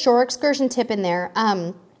 There's a shore excursion tip in there.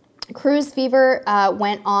 Cruise Fever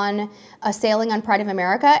went on a sailing on Pride of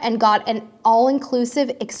America and got an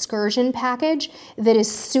all-inclusive excursion package that is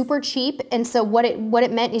super cheap. And so what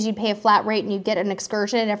it meant is you'd pay a flat rate and you'd get an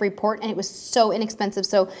excursion at every port, and it was so inexpensive.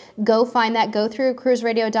 So go find that. Go through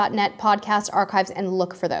cruiseradio.net podcast archives and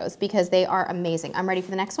look for those because they are amazing. I'm ready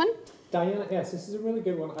for the next one. Diana S., this is a really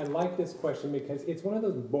good one. I like this question because it's one of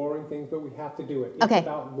those boring things, but we have to do it. It's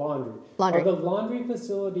about laundry. Are the laundry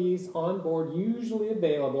facilities on board usually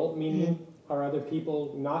available, meaning are other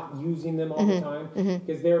people not using them all the time?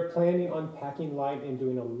 Because they're planning on packing light and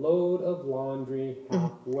doing a load of laundry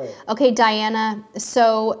halfway. Okay, Diana,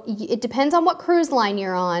 so it depends on what cruise line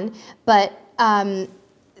you're on, but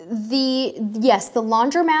the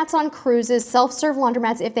laundromats on cruises, self-serve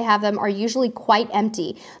laundromats, if they have them, are usually quite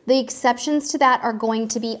empty. The exceptions to that are going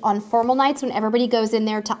to be on formal nights when everybody goes in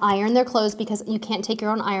there to iron their clothes because you can't take your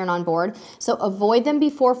own iron on board. So avoid them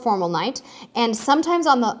before formal night. And sometimes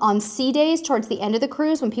on sea days towards the end of the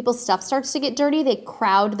cruise, when people's stuff starts to get dirty, they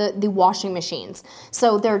crowd the washing machines.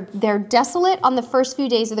 So they're desolate on the first few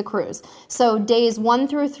days of the cruise. So days 1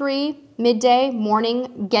 through 3, midday,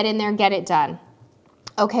 morning, get in there, get it done.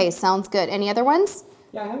 Okay, sounds good. Any other ones?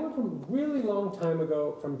 Yeah, I have one from a really long time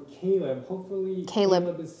ago from Caleb. Hopefully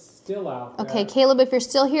Caleb is still out there. Okay, Caleb, if you're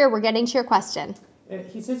still here, we're getting to your question. And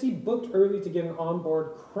he says he booked early to get an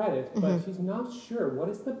onboard credit, but he's not sure. What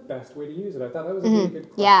is the best way to use it? I thought that was a really good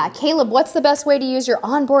question. Yeah, Caleb, what's the best way to use your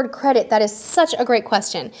onboard credit? That is such a great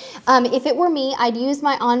question. If it were me, I'd use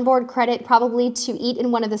my onboard credit probably to eat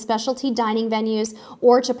in one of the specialty dining venues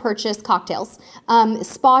or to purchase cocktails.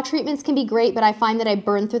 Spa treatments can be great, but I find that I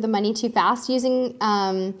burn through the money too fast using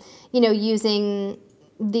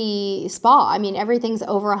the spa. I mean, everything's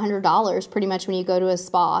over $100 pretty much when you go to a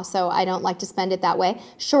spa, so I don't like to spend it that way.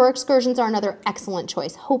 Shore excursions are another excellent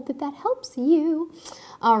choice. Hope that helps you.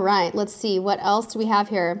 All right, let's see. What else do we have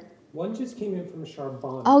here? One just came in from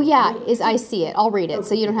Charbonne. Oh, yeah. I see it. I'll read it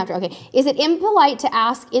so you don't have to. Okay. Is it impolite to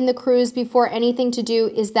ask in the cruise before anything to do?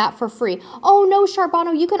 Is that for free? Oh, no,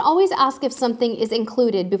 Charbonne. You can always ask if something is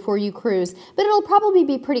included before you cruise, but it'll probably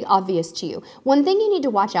be pretty obvious to you. One thing you need to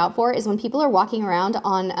watch out for is when people are walking around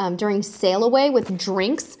on during sail away with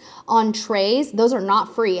drinks on trays. Those are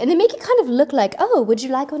not free. And they make it kind of look like, oh, would you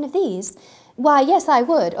like one of these? Why, yes, I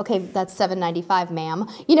would. Okay, that's $7.95, ma'am.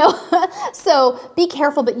 So be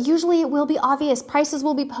careful, but usually it will be obvious. Prices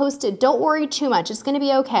will be posted. Don't worry too much. It's going to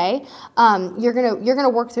be okay. You're gonna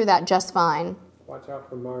work through that just fine. Watch out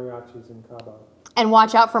for mariachis in Cabo. And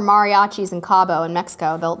watch out for mariachis in Cabo in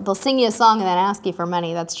Mexico. They'll sing you a song and then ask you for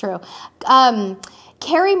money. That's true.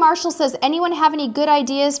 Carrie Marshall says, anyone have any good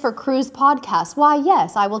ideas for cruise podcasts? Why,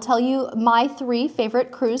 yes, I will tell you my 3 favorite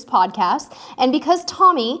cruise podcasts. And because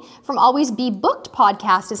Tommy from Always Be Booked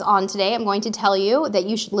podcast is on today, I'm going to tell you that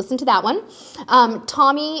you should listen to that one.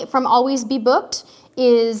 Tommy from Always Be Booked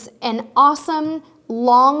is an awesome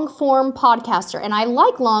long form podcaster, and I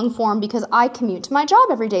like long form because I commute to my job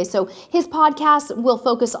every day. So his podcasts will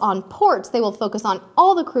focus on ports. They will focus on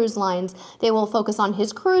all the cruise lines. They will focus on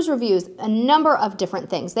his cruise reviews, a number of different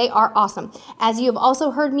things. They are awesome. As you have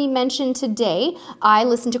also heard me mention today, I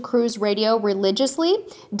listen to Cruise Radio religiously.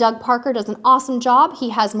 Doug Parker does an awesome job. He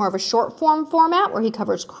has more of a short form format where he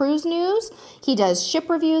covers cruise news. He does ship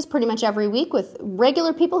reviews pretty much every week with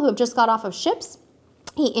regular people who have just got off of ships.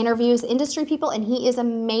 He interviews industry people, and he is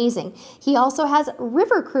amazing. He also has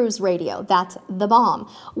River Cruise Radio. That's the bomb.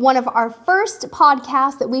 One of our first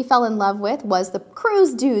podcasts that we fell in love with was the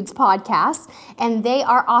Cruise Dudes podcast, and they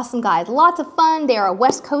are awesome guys. Lots of fun. They are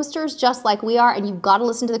West Coasters just like we are, and you've got to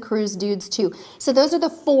listen to the Cruise Dudes too. So those are the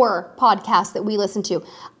 4 podcasts that we listen to.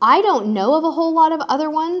 I don't know of a whole lot of other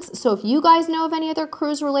ones, so if you guys know of any other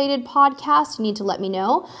cruise-related podcasts, you need to let me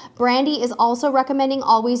know. Brandy is also recommending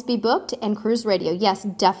Always Be Booked and Cruise Radio. Yes,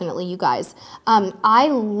 definitely, you guys. I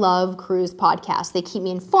love cruise podcasts. They keep me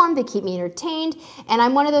informed, they keep me entertained, and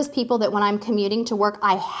I'm one of those people that when I'm commuting to work,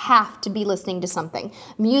 I have to be listening to something.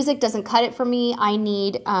 Music doesn't cut it for me. I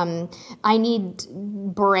need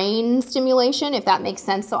brain stimulation, if that makes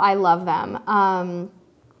sense, so I love them.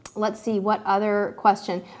 Let's see, what other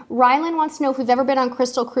question? Rylan wants to know if we've ever been on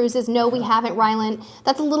Crystal Cruises. No, we haven't, Rylan.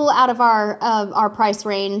 That's a little out of our price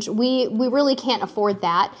range. We really can't afford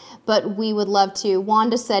that, but we would love to.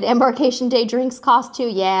 Wanda said, embarkation day drinks cost too?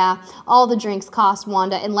 Yeah, all the drinks cost,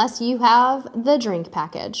 Wanda, unless you have the drink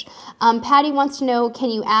package. Patty wants to know, can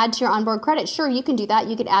you add to your onboard credit? Sure, you can do that.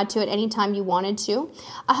 You could add to it anytime you wanted to.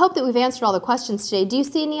 I hope that we've answered all the questions today. Do you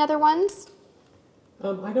see any other ones?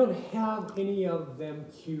 I don't have any of them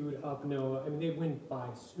queued up, no. I mean, they went by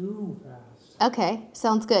so fast. Okay,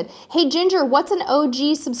 sounds good. Hey, Ginger, what's an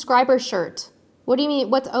OG subscriber shirt? What do you mean,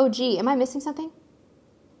 what's OG? Am I missing something?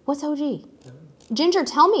 What's OG? Yeah. Ginger,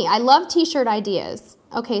 tell me. I love t-shirt ideas.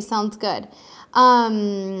 Okay, sounds good. All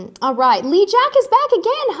right, Lee Jack is back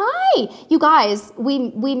again. Hi, you guys.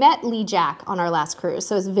 We met Lee Jack on our last cruise,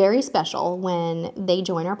 so it's very special when they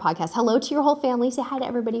join our podcast. Hello to your whole family. Say hi to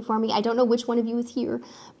everybody for me. I don't know which one of you is here,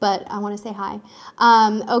 but I want to say hi.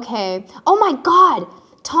 Okay. Oh my God,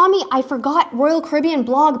 Tommy, I forgot Royal Caribbean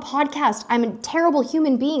blog podcast. I'm a terrible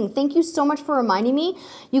human being. Thank you so much for reminding me,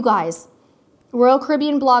 you guys. Royal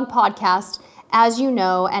Caribbean blog podcast. As you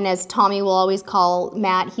know, and as Tommy will always call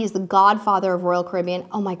Matt, he's the godfather of Royal Caribbean.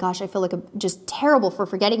 Oh my gosh, I feel like I'm just terrible for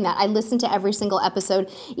forgetting that. I listen to every single episode,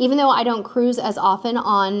 even though I don't cruise as often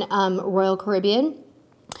on Royal Caribbean.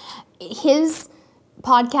 His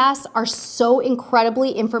podcasts are so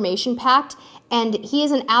incredibly information-packed, and he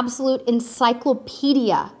is an absolute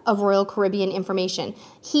encyclopedia of Royal Caribbean information.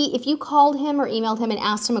 If you called him or emailed him and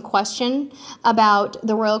asked him a question about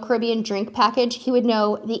the Royal Caribbean drink package, he would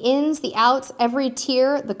know the ins, the outs, every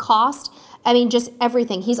tier, the cost. I mean, just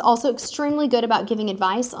everything. He's also extremely good about giving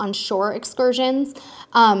advice on shore excursions.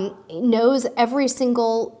 Knows every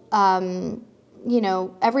single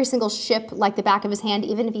every single ship like the back of his hand.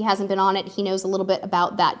 Even if he hasn't been on it, he knows a little bit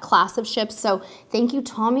about that class of ships. So thank you,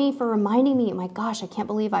 Tommy, for reminding me. My gosh, I can't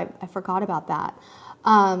believe I forgot about that.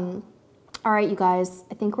 All right, you guys,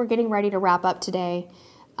 I think we're getting ready to wrap up today.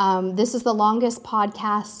 This is the longest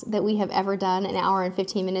podcast that we have ever done, an hour and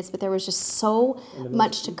 15 minutes, but there was just so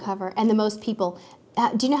much to cover. And the most people.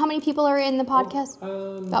 Do you know how many people are in the podcast?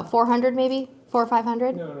 About 400 maybe? 400 or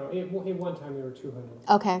 500? No. At one time we were 200.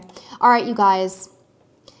 Okay. All right, you guys.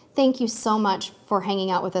 Thank you so much for hanging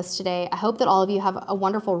out with us today. I hope that all of you have a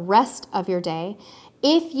wonderful rest of your day.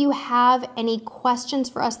 If you have any questions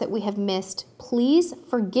for us that we have missed, please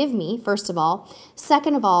forgive me, first of all.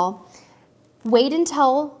 Second of all, wait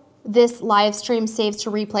until this live stream saves to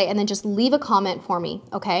replay and then just leave a comment for me,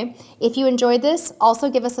 okay? If you enjoyed this, also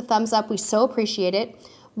give us a thumbs up. We so appreciate it.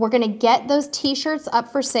 We're going to get those t-shirts up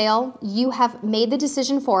for sale. You have made the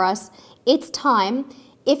decision for us. It's time.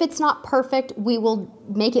 If it's not perfect, we will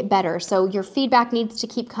make it better. So your feedback needs to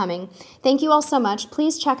keep coming. Thank you all so much.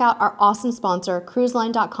 Please check out our awesome sponsor,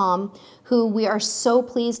 cruiseline.com, who we are so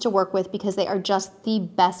pleased to work with because they are just the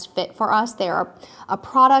best fit for us. They are a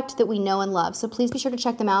product that we know and love. So please be sure to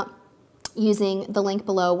check them out using the link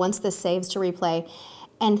below once this saves to replay.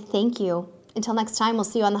 And thank you. Until next time, we'll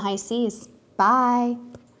see you on the high seas. Bye.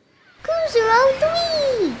 Cruise around the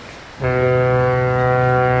week.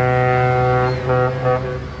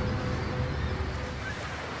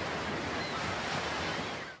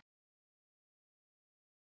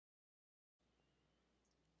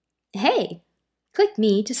 Hey, click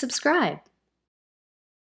me to subscribe.